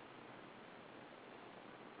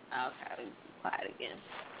 Okay, quiet again.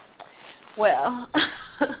 Well,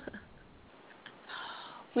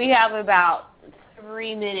 we have about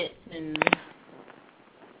 3 minutes and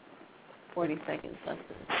 40 seconds left.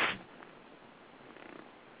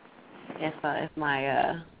 If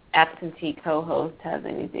my absentee co-host has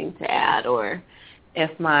anything to add, or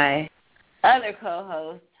if my other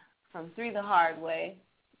co-host from Through the Hard Way,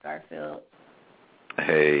 Garfield.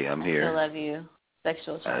 Hey, I'm here. I love you.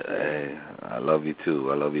 Sexual chocolate. Hey, I love you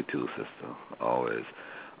too. I love you too, sister. Always.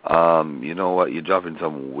 You know what? You're dropping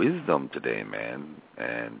some wisdom today, man.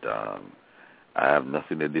 And I have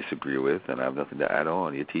nothing to disagree with, and I have nothing to add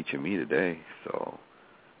on. You're teaching me today. So,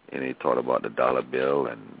 you taught about the dollar bill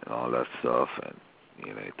and all that stuff, and,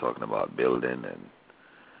 you're talking about building. And,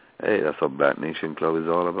 hey, that's what Black Nation Club is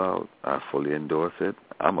all about. I fully endorse it.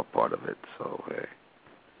 I'm a part of it. So, hey.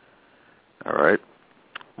 All right.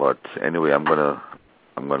 But anyway, I'm gonna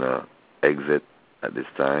exit at this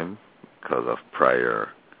time because of prior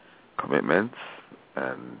commitments,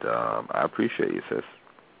 and I appreciate you, sis.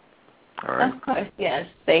 All right. Of course, yes.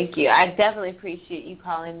 Thank you. I definitely appreciate you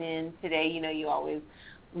calling in today. You always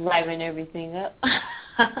liven everything up.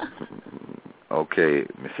 Okay,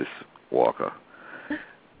 Mrs. Walker.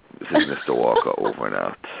 This is Mr. Walker over and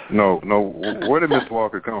out. No. Where did Mr.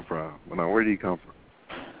 Walker come from? Where did he come from?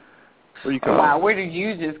 Where you come from? Where did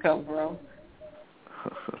you just come from?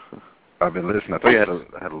 I've been listening. I thought you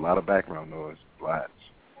had a lot of background noise. Lots.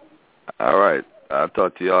 All right. I'll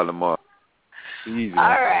talk to y'all tomorrow. Easy. All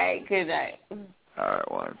right. Good night. All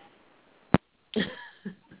right, one.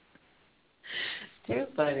 Too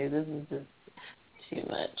funny. This is just too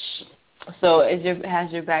much. So,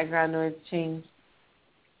 has your background noise changed?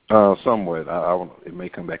 Somewhat. It may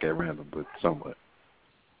come back at random, but somewhat.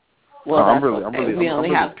 Well, we only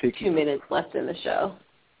have picky. 2 minutes left in the show.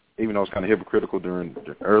 Even though it's kind of hypocritical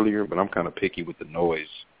earlier, but I'm kind of picky with the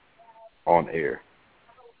noise on air.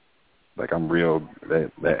 Like I'm real,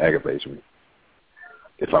 that aggravates me.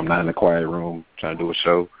 If I'm not in a quiet room trying to do a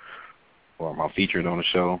show, or I'm featured on a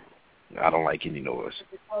show, I don't like any noise.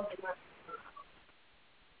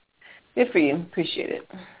 Good for you. Appreciate it.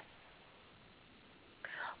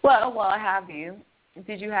 Well, while I have you,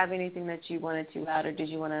 did you have anything that you wanted to add, or did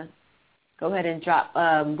you want to go ahead and drop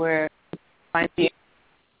where find you?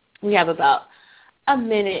 We have about 1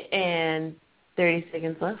 minute and 30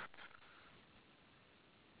 seconds left.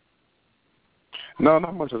 No,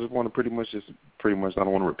 not much. I just want to pretty much, I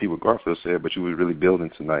don't want to repeat what Garfield said, but you were really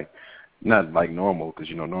building tonight. Not like normal, because,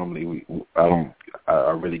 normally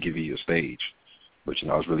I really give you a stage. But,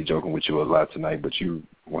 I was really joking with you a lot tonight. But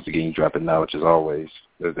once again, you dropping knowledge as always.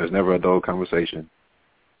 There's never a dull conversation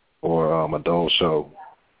or a dull show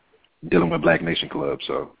dealing with Black Nation Club.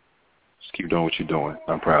 So just keep doing what you're doing.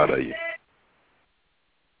 I'm proud of you.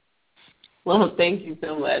 Well, thank you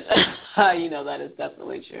so much. That is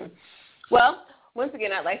definitely true. Well, once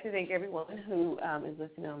again, I'd like to thank everyone who is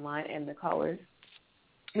listening online and the callers.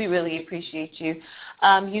 We really appreciate you.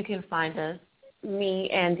 You can find us, me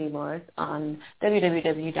and D. Morris, on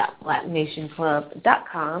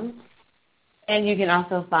www.blacknationclub.com. And you can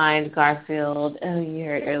also find Garfield, who you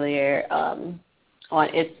heard earlier, on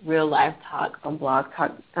It's Real Life Talk on Blog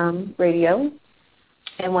Talk Radio.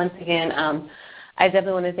 And once again, I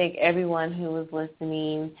definitely want to thank everyone who was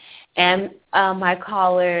listening and my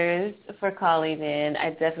callers for calling in.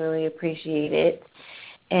 I definitely appreciate it.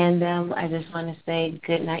 And I just want to say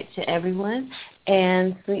good night to everyone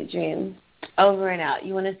and sweet dreams. Over and out.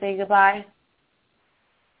 You want to say goodbye?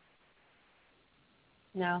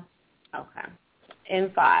 No? Okay. In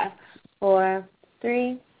 5, 4,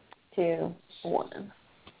 3, 2, 1.